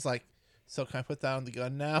 And Granny's like, so can I put down the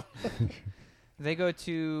gun now? They go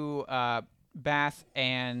to Bath,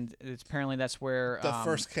 and apparently that's where The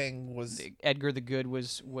first king was. Edgar the Good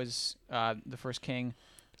was the first king.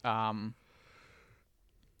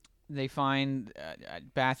 They find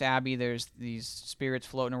at Bath Abbey there's these spirits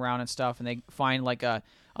floating around and stuff, and they find like a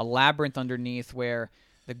labyrinth underneath where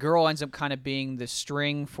the girl ends up kind of being the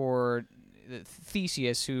string for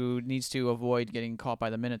Theseus, who needs to avoid getting caught by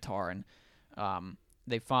the Minotaur. And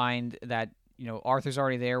they find that Arthur's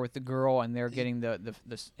already there with the girl, and they're getting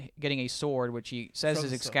getting a sword, which he says From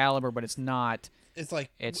is the stone. Excalibur, but it's not. It's like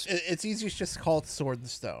It's- it's easiest just to call it Sword in the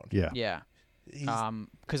Stone. Yeah. Yeah. He's-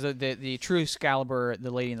 Because the true Excalibur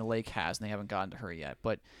the Lady in the Lake has, and they haven't gotten to her yet.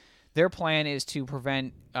 But their plan is to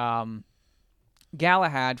prevent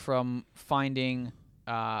Galahad from finding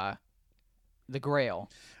the Grail.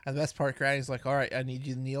 And the best part, Granny's like, all right, I need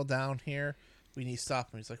you to kneel down here. We need to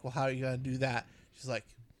stop him. He's like, well, how are you going to do that? She's like,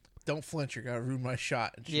 don't flinch. You're going to ruin my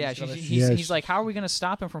shot. And Yeah, gonna shoot- he's like, how are we going to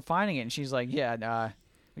stop him from finding it? And she's like, yeah,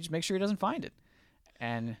 we just make sure he doesn't find it.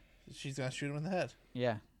 And she's going to shoot him in the head.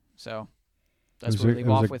 yeah, so It that's was where a- we it leave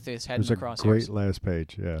was off a- with his It head in was the a crosshairs. great last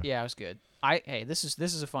page. Yeah. Yeah, it was good. This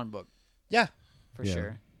is a fun book Yeah. for Yeah.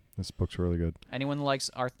 sure. This book's really good. Anyone that likes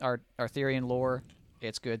Arthurian lore,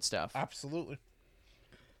 it's good stuff. Absolutely.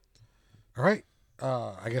 All right.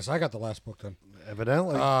 I guess I got the last book then.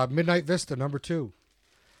 Evidently. Midnight Vista #2.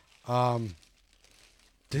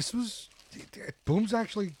 This was Boom's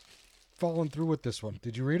actually following through with this one.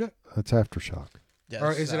 Did you read it? That's Aftershock. Yeah, Or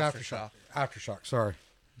this is it Aftershock? Aftershock. Sorry.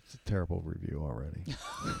 It's a terrible review already.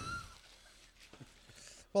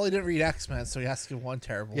 Well, he didn't read X-Men, so he has to give one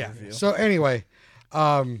terrible Yeah. review. So anyway,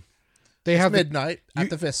 they have Midnight you- at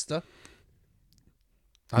the Vista.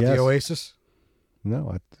 not Yes. the Oasis.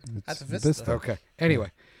 No, it's At the Vista. Okay.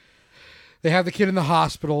 Anyway, they have the kid in the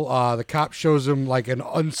hospital. The cop shows him like an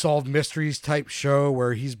unsolved mysteries type show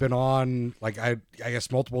where he's been on like I guess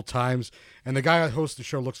multiple times, and the guy who hosts the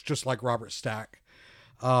show looks just like Robert Stack.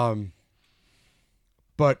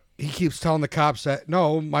 But he keeps telling the cops that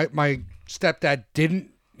no, my stepdad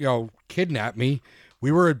didn't kidnap me.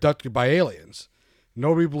 We were abducted by aliens.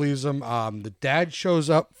 Nobody believes him. The dad shows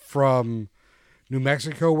up from New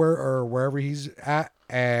Mexico or wherever he's at,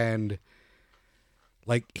 and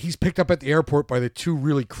like he's picked up at the airport by the two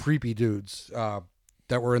really creepy dudes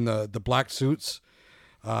that were in the black suits.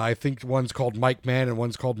 I think one's called Mike Mann and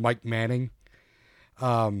one's called Mike Manning.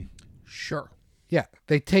 Sure. Yeah,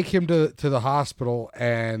 they take him to the hospital,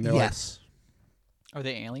 and they're Yes. Are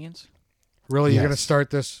they aliens? like, "Really, you're Yes. gonna start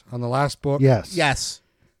this on the last book?" Yes. Yes.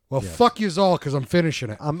 Well, Yes. fuck yous all, because I'm finishing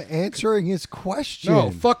it. I'm answering his question.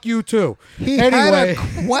 No, fuck you too. He Anyway. had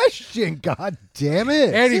a question. God damn it.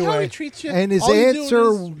 See how he Anyway, treats you? And his All you're doing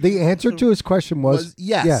answer, is- the answer to his question was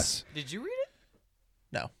yes. yes. Did you read it?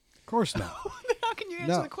 No. of course not. How can you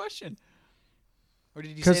answer No. the question? Or did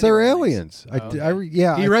you say Because they they're were aliens. Oh, okay.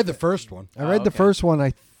 I He read the first one, I read Oh, the okay. first one.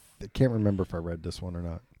 I can't remember if I read this one or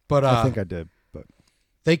not. but I think I did. But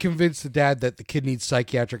they convinced the dad that the kid needs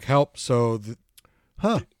psychiatric help. So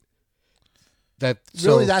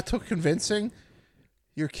Really, that took convincing?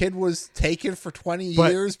 Your kid was taken for 20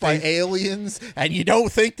 But years by they- aliens, and you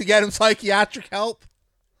don't think to get him psychiatric help?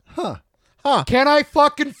 huh? Can I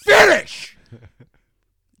fucking finish?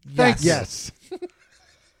 Thank you. Yes.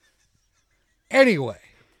 Anyway,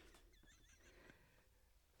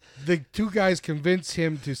 the two guys convince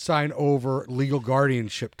him to sign over legal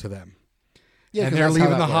guardianship to them. Yeah, and 'cause they're that's how leaving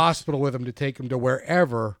that the works. hospital with him to take him to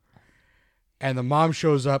wherever. And the mom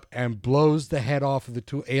shows up and blows the head off of the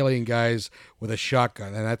two alien guys with a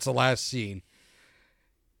shotgun. And that's the last scene.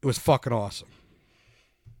 It was fucking awesome.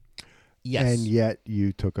 Yes. And yet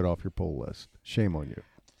you took it off your pull list. Shame on you.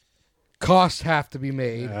 Costs have to be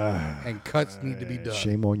made and cuts need to be done.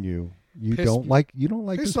 Shame on you. You Piss- don't like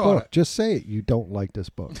piss this on book. it. Just say it. You don't like this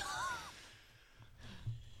book.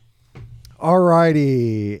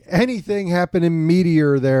 Alrighty. Anything happen in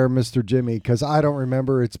Meteor there, Mr. Jimmy? Because I don't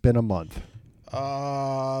remember. It's been a month.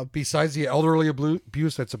 Besides the elderly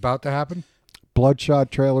abuse that's about to happen, Bloodshot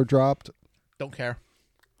trailer dropped. Don't care.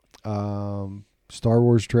 Star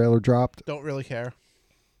Wars trailer dropped. Don't really care.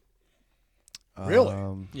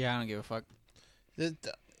 Really? Yeah, I don't give a fuck. It-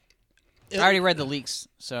 I already read the leaks,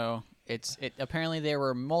 so it apparently there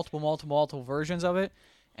were multiple versions of it,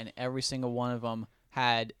 and every single one of them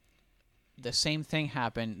had the same thing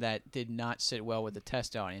happen that did not sit well with the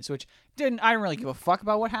test audience, which I didn't really give a fuck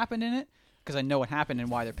about what happened in it because I know what happened and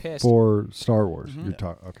why they're pissed. For Star Wars, you're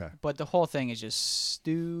talking. Okay. But the whole thing is just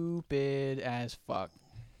stupid as fuck.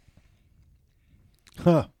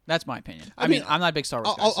 Huh. That's my opinion. I mean, mean, I'm not a big Star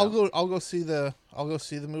Wars guy. I'll go see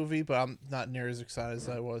the movie, but I'm not near as excited as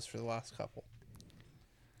I was for the last couple.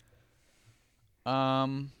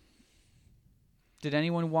 Did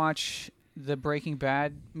anyone watch the Breaking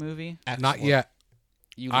Bad movie? Excellent. Not yet.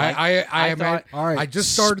 You I am. thought- All right. I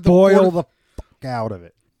just started Spoil the the fuck out of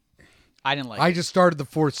it. I didn't like I it. just started the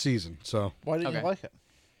 4th season, so Why didn't Okay. you like it?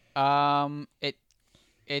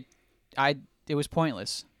 It was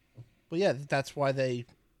pointless. Well, yeah, that's why they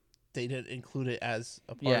didn't include it as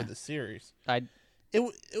a part Yeah. of the series. Here's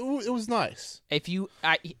It was nice. the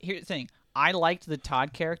thing. I liked the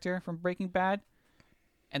Todd character from Breaking Bad,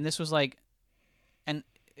 and this was like, and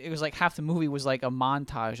it was like half the movie was like a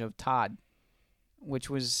montage of Todd, which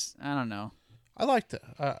was, I don't know. I liked it.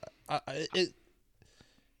 It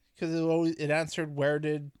because it answered where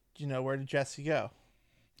did Jesse go?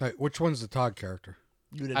 Hey, which one's the Todd character?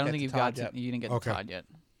 You didn't I don't get think to you've Todd got yet. to, you didn't get Okay. to Todd yet.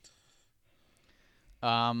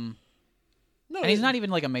 No, And he's not even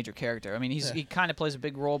like a major character. I mean, he kind of plays a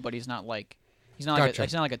big role, but he's not like Gotcha.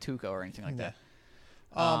 he's not like a Tuco or anything like that.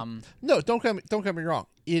 No, don't get me wrong.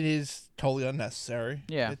 It is totally unnecessary.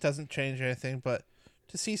 Yeah. It doesn't change anything, but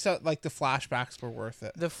to see something like the flashbacks were worth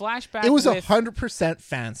it. The flashback. It was with, 100%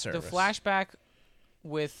 fan the service. flashback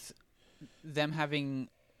with them having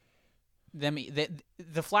them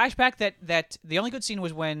the flashback that the only good scene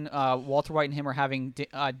was when Walter White and him are having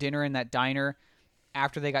dinner in that diner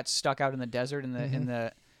after they got stuck out in the desert in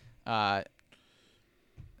the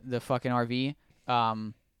the fucking RV.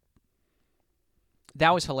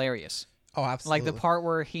 That was hilarious. Oh, absolutely. Like the part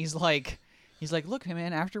where he's like, look,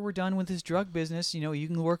 man, after we're done with this drug business, you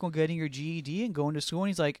can work on getting your GED and going to school. And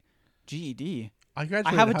he's like, GED? I I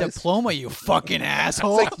graduated have a high school. diploma, you fucking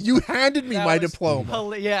asshole. It's like you handed me That my was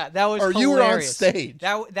diploma. Yeah, that was Or hilarious. you were on stage.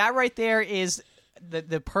 That right there is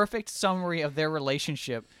the perfect summary of their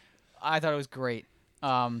relationship. I thought it was great.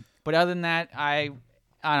 But other than that, I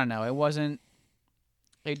don't know.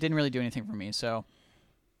 It didn't really do anything for me. So,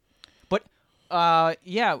 but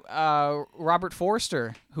Robert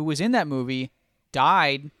Forster, who was in that movie,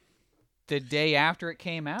 died the day after it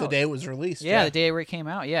came out. The day it was released. Yeah, the day where it came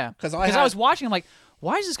out. Yeah, 'Cause I I was watching. I'm like,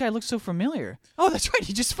 why does this guy look so familiar? Oh, that's right.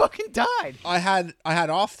 He just fucking died. I had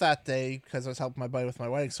off that day because I was helping my buddy with my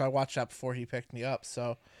wedding, so I watched that before he picked me up.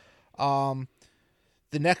 So,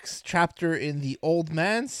 the next chapter in the Old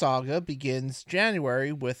Man saga begins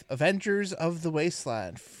January with Avengers of the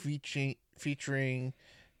Wasteland, featuring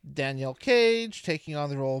Danielle Cage taking on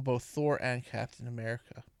the role of both Thor and Captain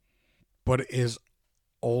America. But is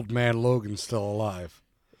Old Man Logan still alive?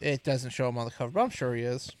 It doesn't show him on the cover, but I'm sure he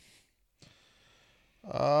is.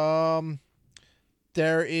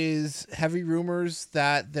 There is heavy rumors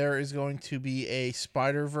that there is going to be a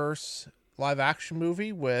Spider-Verse live-action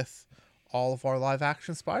movie with all of our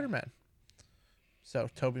live-action Spider-Man. So,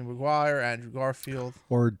 Tobey Maguire, Andrew Garfield.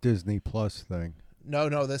 Or Disney Plus thing.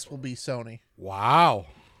 No, this will be Sony. Wow.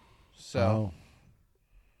 So,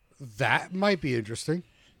 That might be interesting.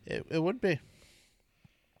 it would be.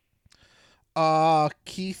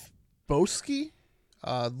 Keith Boski,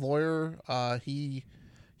 lawyer. He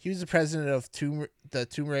was the president of the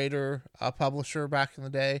Tomb Raider publisher back in the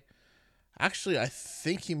day. Actually, I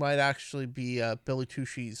think he might actually be Billy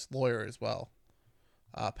Tushy's lawyer as well.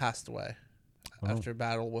 Passed away after a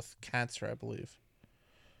battle with cancer, I believe.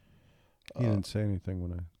 He didn't say anything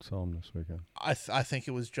when I saw him this weekend. I think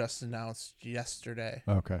it was just announced yesterday.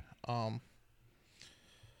 Okay.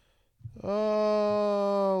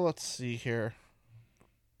 Let's see here.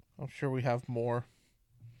 I'm sure we have more.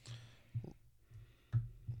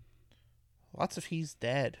 Lots of he's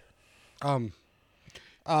dead. Why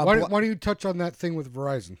Bla- don't you touch on that thing with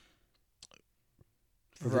Verizon?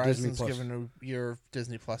 For the Disney Verizon's Plus. giving your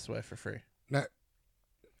Disney Plus away for free. Now,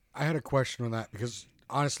 I had a question on that because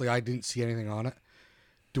honestly, I didn't see anything on it.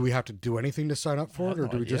 Do we have to do anything to sign up for it, or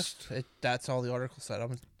do we just? That's all the article said.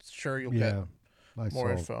 I'm sure you'll Yeah. get I more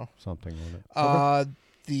saw info. something on it.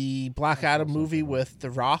 The Black Adam movie with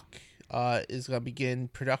The Rock is going to begin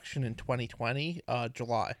production in 2020,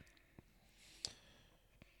 July.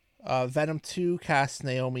 Venom 2 casts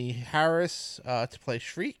Naomi Harris to play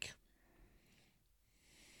Shriek.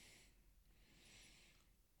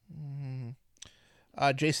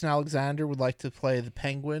 Jason Alexander would like to play the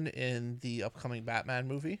Penguin in the upcoming Batman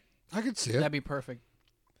movie. I could see it. That'd be perfect.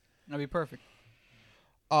 That'd be perfect.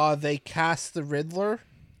 They cast the Riddler.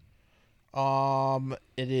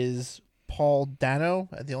 It is Paul Dano.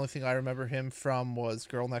 The only thing I remember him from was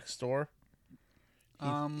Girl Next Door.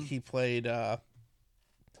 He played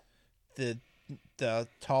the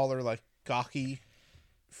taller, like, gawky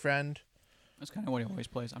friend. That's kind of what he always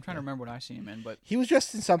plays. I'm trying to remember what I see him in, but He was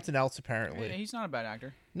just in something else, apparently. he's not a bad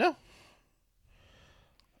actor. No.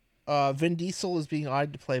 Vin Diesel is being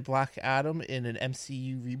eyed to play Black Adam in an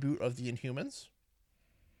MCU reboot of The Inhumans.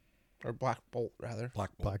 Or Black Bolt, rather.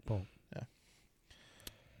 Black Bolt.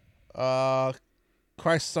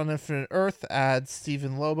 Crisis on Infinite Earth adds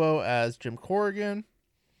Stephen Lobo as Jim Corrigan.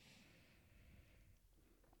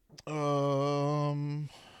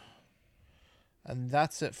 And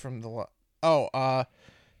that's it from the...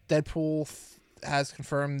 Deadpool has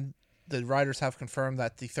confirmed... The writers have confirmed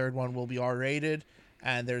that the third one will be R-rated,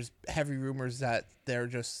 and there's heavy rumors that they're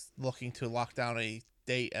just looking to lock down a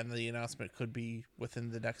date, and the announcement could be within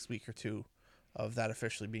the next week or two of that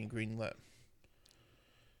officially being greenlit.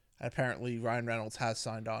 And apparently Ryan Reynolds has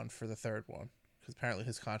signed on for the third one, because apparently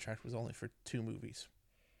his contract was only for 2 movies.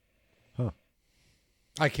 Huh.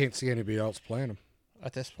 I can't see anybody else playing him.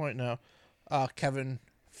 At this point, no. Kevin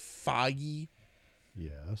Feige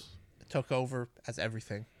Yes. took over as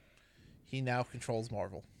everything. He now controls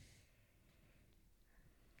Marvel.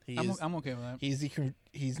 I'm okay with that.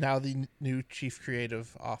 He's now the new chief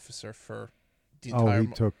creative officer for the Oh, entire. he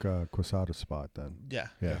took Quesada's spot then. Yeah.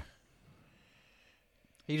 Yeah.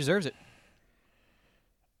 He deserves it.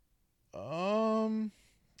 Well,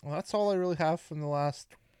 that's all I really have from the last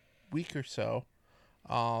week or so.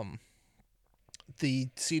 The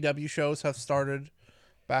CW shows have started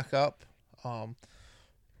back up.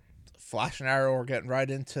 Flash and Arrow are getting right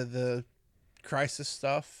into the Crisis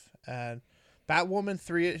stuff, and Batwoman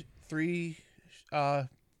three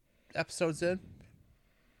episodes in,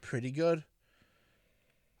 pretty good.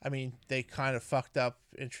 I mean, they kind of fucked up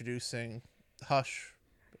introducing Hush,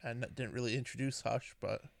 and didn't really introduce Hush,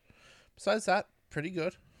 but besides that, pretty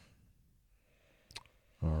good.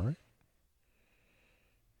 All right.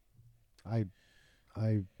 I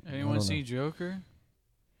Anyone don't see know. Joker?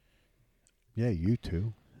 Yeah, you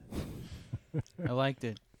too. I liked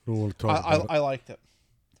it. Don't want to talk about I liked it.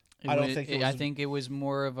 I don't wa- think it I was- think it was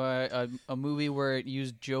more of a movie where it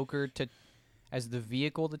used Joker as the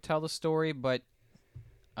vehicle to tell the story, but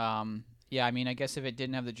yeah, I mean, I guess if it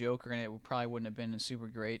didn't have the Joker in it, it probably wouldn't have been super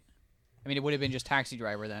great. I mean, it would have been just Taxi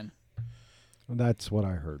Driver then. That's what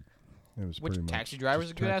I heard. It was Which pretty much Taxi Driver is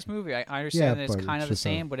a just good ass Taxi- movie. I understand that it's but kind it's of the just a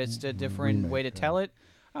same, but it's a different way to remake, tell it.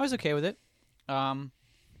 I was okay with it.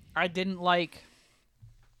 I didn't like.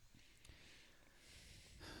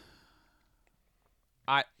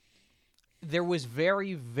 There was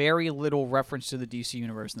very, very little reference to the DC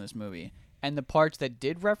universe in this movie, and the parts that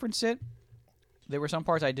did reference it, there were some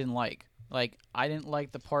parts I didn't like. Like, I didn't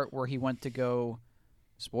like the part where he went to go,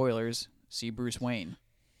 spoilers, see Bruce Wayne.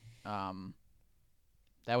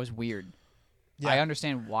 That was weird. Yeah. I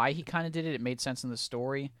understand why he kind of did it. It made sense in the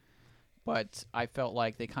story, but I felt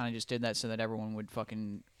like they kind of just did that so that everyone would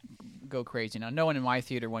fucking go crazy. Now, no one in my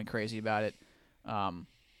theater went crazy about it.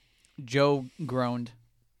 Joe groaned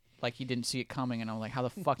like he didn't see it coming, and I'm like, how the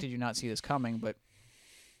fuck did you not see this coming? But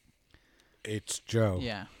It's Joe.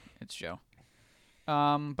 yeah, it's Joe.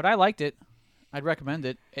 But I liked it. I'd recommend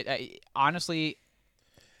it. Honestly,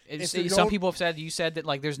 If you some don't- people have said, you said that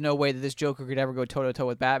like there's no way that this Joker could ever go toe to toe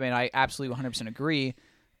with Batman. I absolutely 100% agree.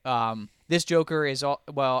 This Joker is all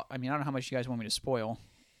well. I mean, I don't know how much you guys want me to spoil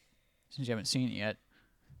since you haven't seen it yet,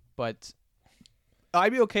 but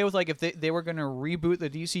I'd be okay with like if they were going to reboot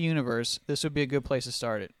the DC universe, this would be a good place to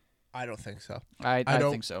start it. I don't think so. I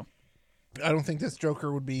don't- think so. I don't think this Joker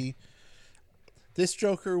would be. This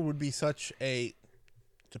Joker would be such a,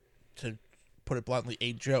 to put it bluntly,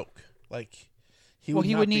 a joke. Like he Well, would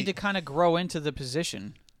he not would need be- to kind of grow into the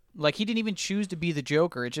position. Like he didn't even choose to be the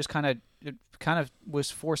Joker. It just kind of was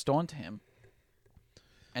forced onto him.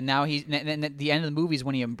 And now and at the end of the movie is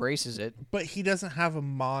when he embraces it But he doesn't have a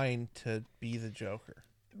mind to be the Joker.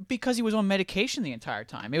 because he was on medication the entire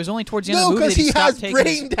time. It was only towards the end No, of the movie because that he he stopped has taking brain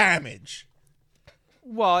his, damage.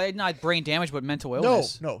 well, not brain damage, but mental No,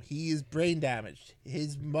 illness. no, he is brain damaged.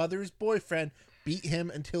 His mother's boyfriend beat him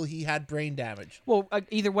until he had brain damage. Well,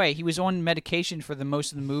 either way, he was on medication for the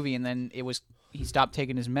most of the movie, and then he stopped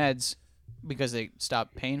taking his meds because they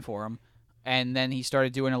stopped paying for him, and then he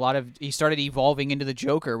started evolving into the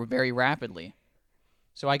Joker very rapidly.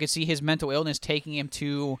 So I could see his mental illness taking him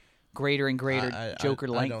to greater and greater Joker I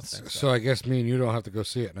don't lengths. think So I guess me and you don't have to go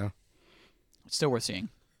see it now. It's still worth seeing.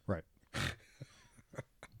 Right.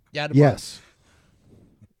 Yeah. Yes.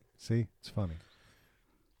 See, it's funny.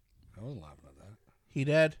 I wasn't laughing at that. He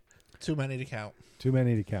dead. Too many to count. Too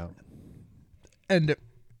many to count. And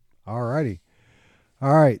All righty.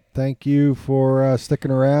 All right. Thank you for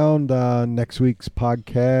sticking around. Next week's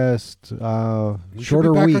podcast, We should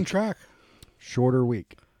shorter be back week. on track. Shorter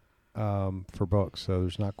week for books. So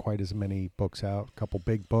there's not quite as many books out. A couple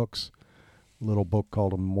big books. A little book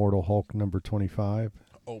called Immortal Hulk number 25.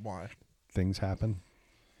 oh my. Things happen.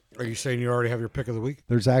 Are you saying you already have your pick of the week?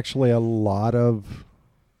 There's actually a lot of.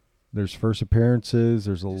 There's first appearances.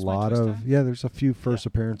 There's a Is this my lot twist of. time? Yeah, there's a few first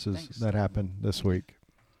appearances Thanks. that happened this week.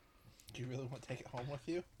 Do you really want to take it home with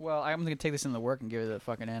you? Well, I'm going to take this into work and give it to the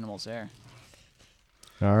fucking animals there.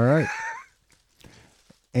 All right.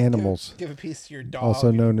 Animals, Give a piece to your dog. also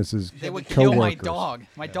known as his They would Coworkers. kill my dog.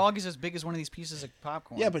 My dog is as big as one of these pieces of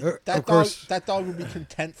popcorn. Yeah, but Of that dog. course. That dog would be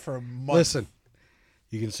content for a month. Listen,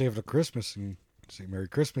 you can save it to Christmas and say Merry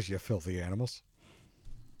Christmas, you filthy animals.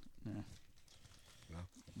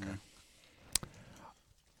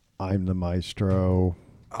 I'm the maestro.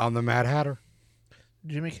 I'm the Mad Hatter.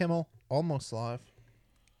 Jimmy Kimmel, almost live.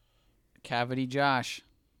 Cavity Josh.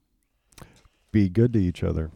 Be good to each other.